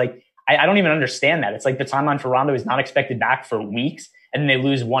game, and it's like, I don't even understand that. It's like the timeline for Rondo is not expected back for weeks, and then they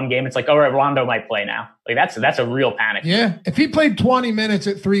lose one game. It's like, all right, Rondo might play now. Like, that's a real panic. Yeah, if he played 20 minutes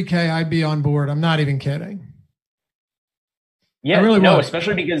at 3K, I'd be on board. I'm not even kidding. Yeah, I really no, would.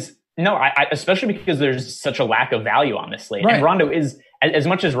 Especially because there's such a lack of value on this slate. Right. And Rondo is, as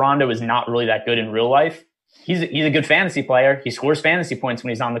much as Rondo is not really that good in real life, he's a good fantasy player. He scores fantasy points when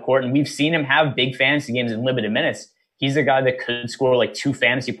he's on the court, and we've seen him have big fantasy games in limited minutes. He's a guy that could score like 2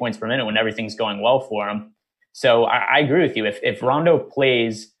 fantasy points per minute when everything's going well for him. So I agree with you. If Rondo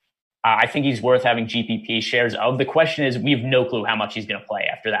plays, I think he's worth having GPP shares of. The question is, we have no clue how much he's going to play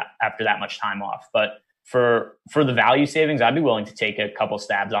after that much time off. But for the value savings, I'd be willing to take a couple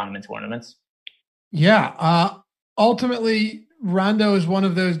stabs on him in tournaments. Yeah. Ultimately, Rondo is one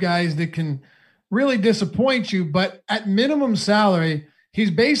of those guys that can really disappoint you, but at minimum salary,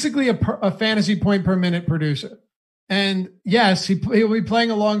 he's basically a fantasy point per minute producer. And yes, he'll be playing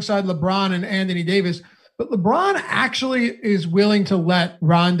alongside LeBron and Anthony Davis, but LeBron actually is willing to let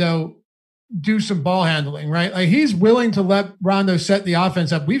Rondo do some ball handling, right? Like, he's willing to let Rondo set the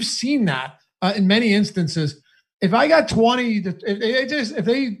offense up. We've seen that in many instances. If I got 20,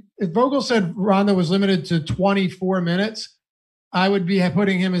 if Vogel said Rondo was limited to 24 minutes, I would be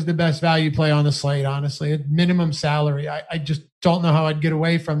putting him as the best value play on the slate, honestly, at minimum salary. I just don't know how I'd get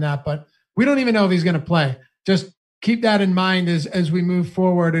away from that, but we don't even know if he's going to play. Just keep that in mind as we move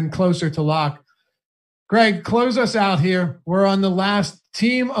forward and closer to lock. Greg, close us out here. We're on the last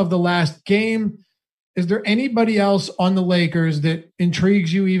team of the last game. Is there anybody else on the Lakers that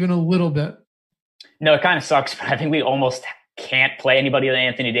intrigues you even a little bit? No, it kind of sucks, but I think we almost can't play anybody other than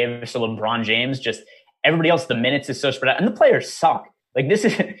Anthony Davis or LeBron James. Just everybody else, the minutes is so spread out, and the players suck. Like, this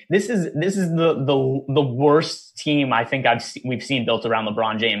is the worst team I think we've seen built around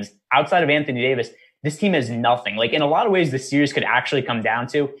LeBron James. Outside of Anthony Davis, this team is nothing. Like, in a lot of ways, the series could actually come down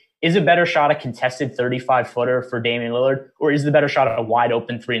to, is a better shot a contested 35-footer for Damian Lillard, or is the better shot a wide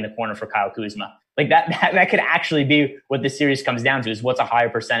open 3 in the corner for Kyle Kuzma? Like, that could actually be what the series comes down to, is what's a higher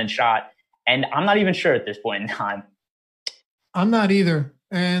percentage shot. And I'm not even sure at this point in time. I'm not either.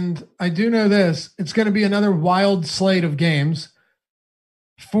 And I do know this. It's going to be another wild slate of games.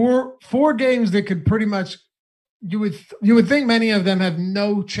 Four games that could pretty much, you would think many of them have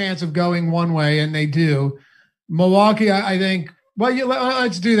no chance of going one way, and they do. Milwaukee, I think,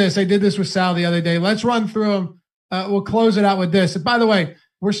 let's do this. I did this with Sal the other day. Let's run through them. We'll close it out with this. And by the way,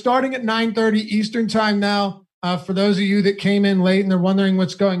 we're starting at 9:30 Eastern time now. For those of you that came in late and they're wondering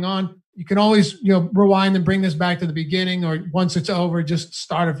what's going on, you can always rewind and bring this back to the beginning, or once it's over, just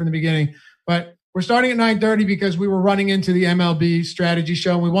start it from the beginning. But we're starting at 9:30 because we were running into the MLB strategy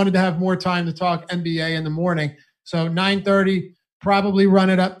show, and we wanted to have more time to talk NBA in the morning. So 9:30, probably run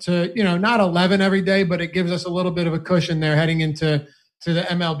it up to, not 11 every day, but it gives us a little bit of a cushion there heading into the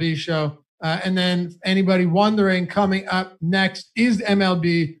MLB show. And then anybody wondering, coming up next is the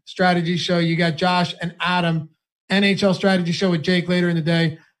MLB strategy show. You got Josh and Adam, NHL strategy show with Jake later in the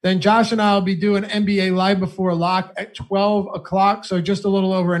day. Then Josh and I will be doing NBA Live Before Lock at 12 o'clock. So just a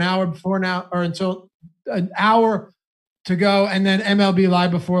little over an hour before now, or until an hour to go. And then MLB Live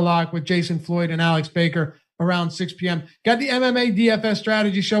Before Lock with Jason Floyd and Alex Baker around 6 p.m. Got the MMA DFS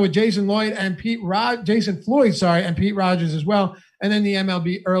strategy show with Jason Floyd and Pete Rogers as well. And then the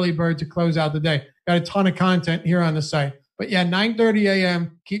MLB early bird to close out the day. Got a ton of content here on the site. But yeah, 9:30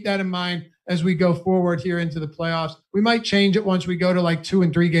 a.m. Keep that in mind as we go forward here into the playoffs. We might change it once we go to like 2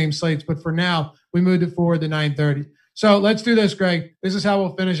 and 3 game slates, but for now, we moved it forward to 9:30. So let's do this, Greg. This is how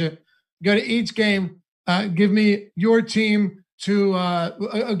we'll finish it. Go to each game. Give me your team to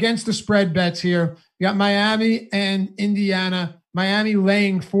against the spread bets here. You got Miami and Indiana. Miami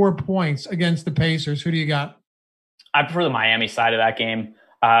laying 4 points against the Pacers. Who do you got? I prefer the Miami side of that game.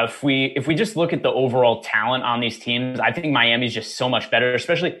 If we just look at the overall talent on these teams, I think Miami is just so much better,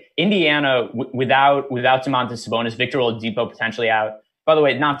 especially Indiana without Domantas Sabonis, Victor Oladipo potentially out. By the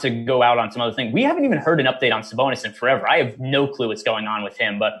way, not to go out on some other thing, we haven't even heard an update on Sabonis in forever. I have no clue what's going on with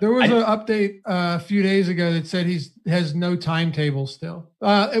him. But there was an update a few days ago that said he has no timetable still.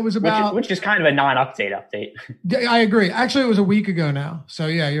 It was about which is kind of a non-update update. I agree. Actually, it was a week ago now. So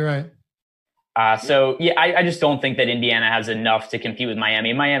yeah, you're right. I just don't think that Indiana has enough to compete with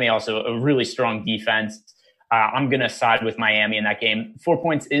Miami. Miami also a really strong defense. I'm going to side with Miami in that game. 4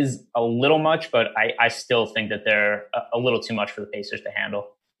 points is a little much, but I still think that they're a little too much for the Pacers to handle.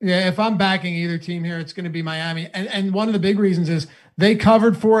 Yeah, if I'm backing either team here, it's going to be Miami. And one of the big reasons is they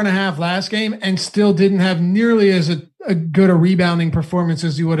covered 4.5 last game and still didn't have nearly as a good a rebounding performance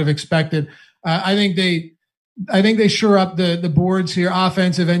as you would have expected. I think they shore up the boards here,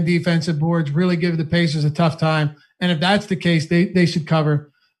 offensive and defensive boards, really give the Pacers a tough time. And if that's the case, they should cover.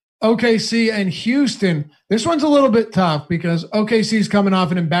 OKC and Houston. This one's a little bit tough because OKC is coming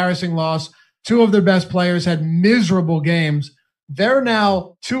off an embarrassing loss. 2 of their best players had miserable games. They're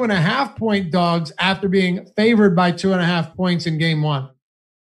now 2.5 point dogs after being favored by 2.5 points in game 1.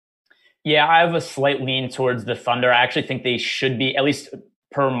 Yeah, I have a slight lean towards the Thunder. I actually think they should be, at least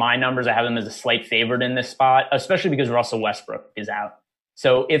per my numbers, I have them as a slight favorite in this spot, especially because Russell Westbrook is out.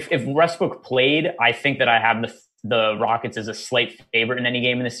 So if Westbrook played, I think that I have the Rockets as a slight favorite in any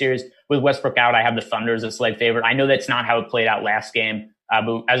game in the series. With Westbrook out, I have the Thunder as a slight favorite. I know that's not how it played out last game.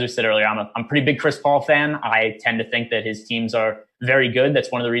 But as we said earlier, I'm a pretty big Chris Paul fan. I tend to think that his teams are very good.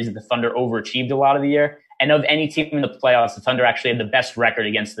 That's one of the reasons the Thunder overachieved a lot of the year. And of any team in the playoffs, the Thunder actually had the best record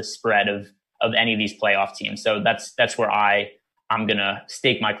against the spread of any of these playoff teams. So that's where I'm going to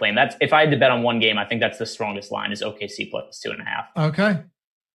stake my claim. That's if I had to bet on one game, I think that's the strongest line is OKC plus 2.5. Okay.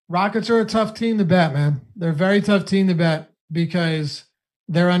 Rockets are a tough team to bet, man. They're a very tough team to bet because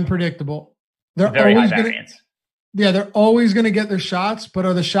they're unpredictable. They're very always high variance. They're always going to get their shots, but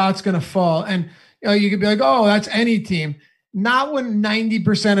are the shots going to fall? And you could be like, oh, that's any team. Not when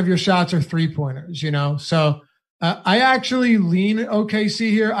 90% of your shots are 3-pointers, So I actually lean OKC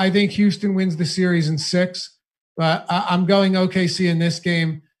here. I think Houston wins the series in 6. But I'm going OKC in this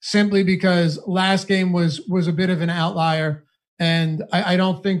game simply because last game was a bit of an outlier. And I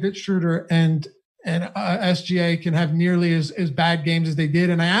don't think that Schroeder and SGA can have nearly as bad games as they did.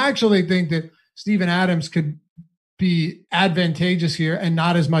 And I actually think that Steven Adams could be advantageous here and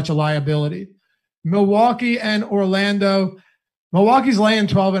not as much a liability. Milwaukee and Orlando. Milwaukee's laying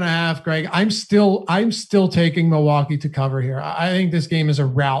 12.5, Greg. I'm still taking Milwaukee to cover here. I think this game is a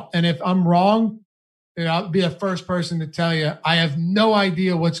rout. And if I'm wrong, I'll be the first person to tell you I have no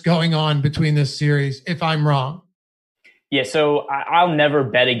idea what's going on between this series if I'm wrong. Yeah, so I'll never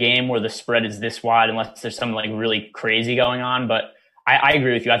bet a game where the spread is this wide unless there's something like really crazy going on. But I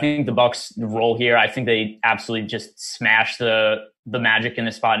agree with you. I think the Bucks roll here. I think they absolutely just smash the Magic in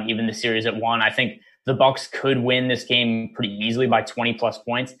this spot and even the series at 1. I think the Bucks could win this game pretty easily by 20 plus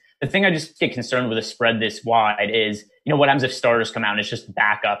points. The thing I just get concerned with a spread this wide is, what happens if starters come out and it's just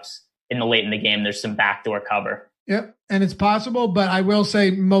backups in the late in the game? There's some backdoor cover. Yep, and it's possible, but I will say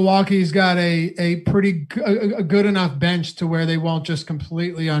Milwaukee's got a pretty good enough bench to where they won't just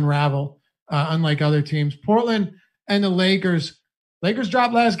completely unravel, unlike other teams. Portland and the Lakers. Lakers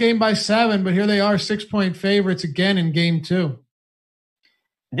dropped last game by 7, but here they are 6-point favorites again in game 2.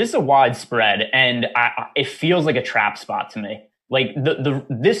 This is a wide spread, and it feels like a trap spot to me. Like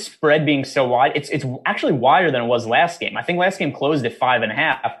this spread being so wide, it's actually wider than it was last game. I think last game closed at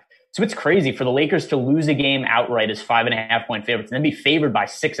 5.5. So it's crazy for the Lakers to lose a game outright as 5.5-point favorites and then be favored by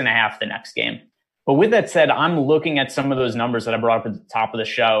 6.5 the next game. But with that said, I'm looking at some of those numbers that I brought up at the top of the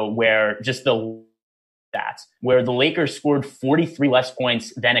show where just the stats, where the Lakers scored 43 less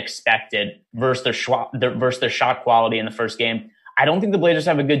points than expected versus their shot quality in the first game. I don't think the Blazers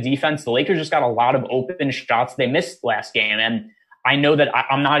have a good defense. The Lakers just got a lot of open shots they missed last game. And I know that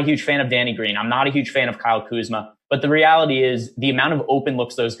I'm not a huge fan of Danny Green. I'm not a huge fan of Kyle Kuzma. But the reality is the amount of open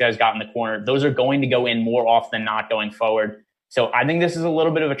looks those guys got in the corner, those are going to go in more often than not going forward. So I think this is a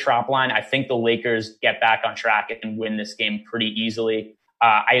little bit of a trap line. I think the Lakers get back on track and win this game pretty easily.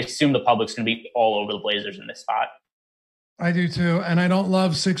 I assume the public's going to be all over the Blazers in this spot. I do too. And I don't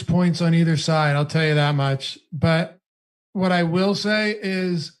love 6 points on either side. I'll tell you that much. But what I will say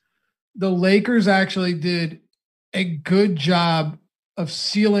is the Lakers actually did a good job of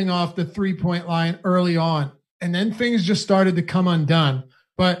sealing off the 3-point line early on. and then things just started to come undone.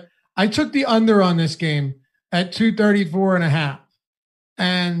 But I took the under on this game at 234.5.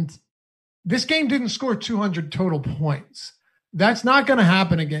 And this game didn't score 200 total points. That's not going to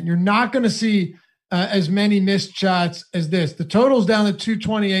happen again. You're not going to see as many missed shots as this. The total's down to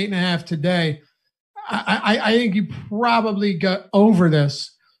 228.5 today. I think you probably got over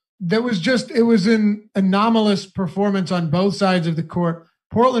this. It was an anomalous performance on both sides of the court.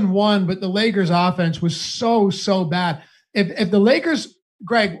 Portland won, but the Lakers offense was so bad. If the Lakers,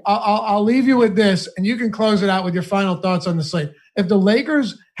 Greg, I'll leave you with this, and you can close it out with your final thoughts on the slate. If the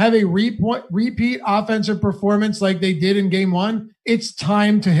Lakers have a repeat offensive performance like they did in game one, it's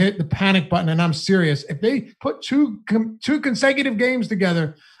time to hit the panic button. And I'm serious. If they put two consecutive games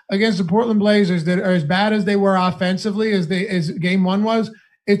together against the Portland Blazers that are as bad as they were offensively as game one was,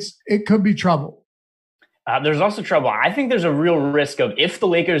 it could be trouble. There's also trouble. I think there's a real risk of if the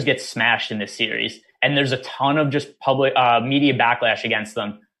Lakers get smashed in this series and there's a ton of just public media backlash against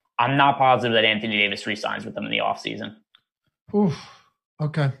them, I'm not positive that Anthony Davis re-signs with them in the offseason. Oof.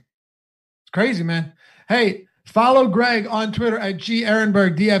 Okay. It's crazy, man. Hey, follow Greg on Twitter at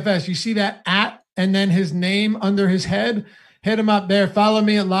GErenberg DFS. You see that at and then his name under his head? Hit him up there. Follow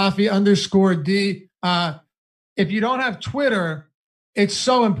me at Laffy_D. If you don't have Twitter, it's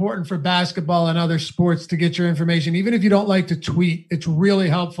so important for basketball and other sports to get your information. Even if you don't like to tweet, it's really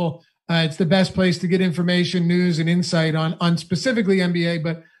helpful. It's the best place to get information, news, and insight on specifically NBA,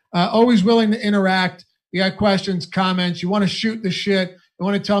 but always willing to interact. You got questions, comments, you want to shoot the shit, you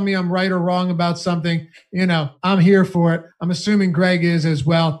want to tell me I'm right or wrong about something, I'm here for it. I'm assuming Greg is as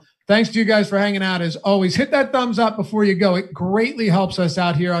well. Thanks to you guys for hanging out. As always, hit that thumbs up before you go. It greatly helps us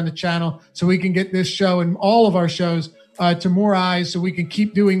out here on the channel so we can get this show and all of our shows to more eyes so we can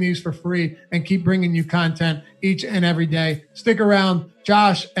keep doing these for free and keep bringing you content each and every day. Stick around.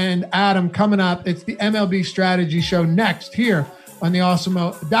 Josh and Adam coming up. It's the MLB Strategy Show next here on the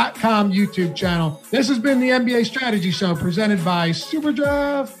Awesemo.com YouTube channel. This has been the NBA Strategy Show presented by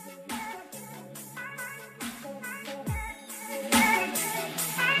SuperDraft.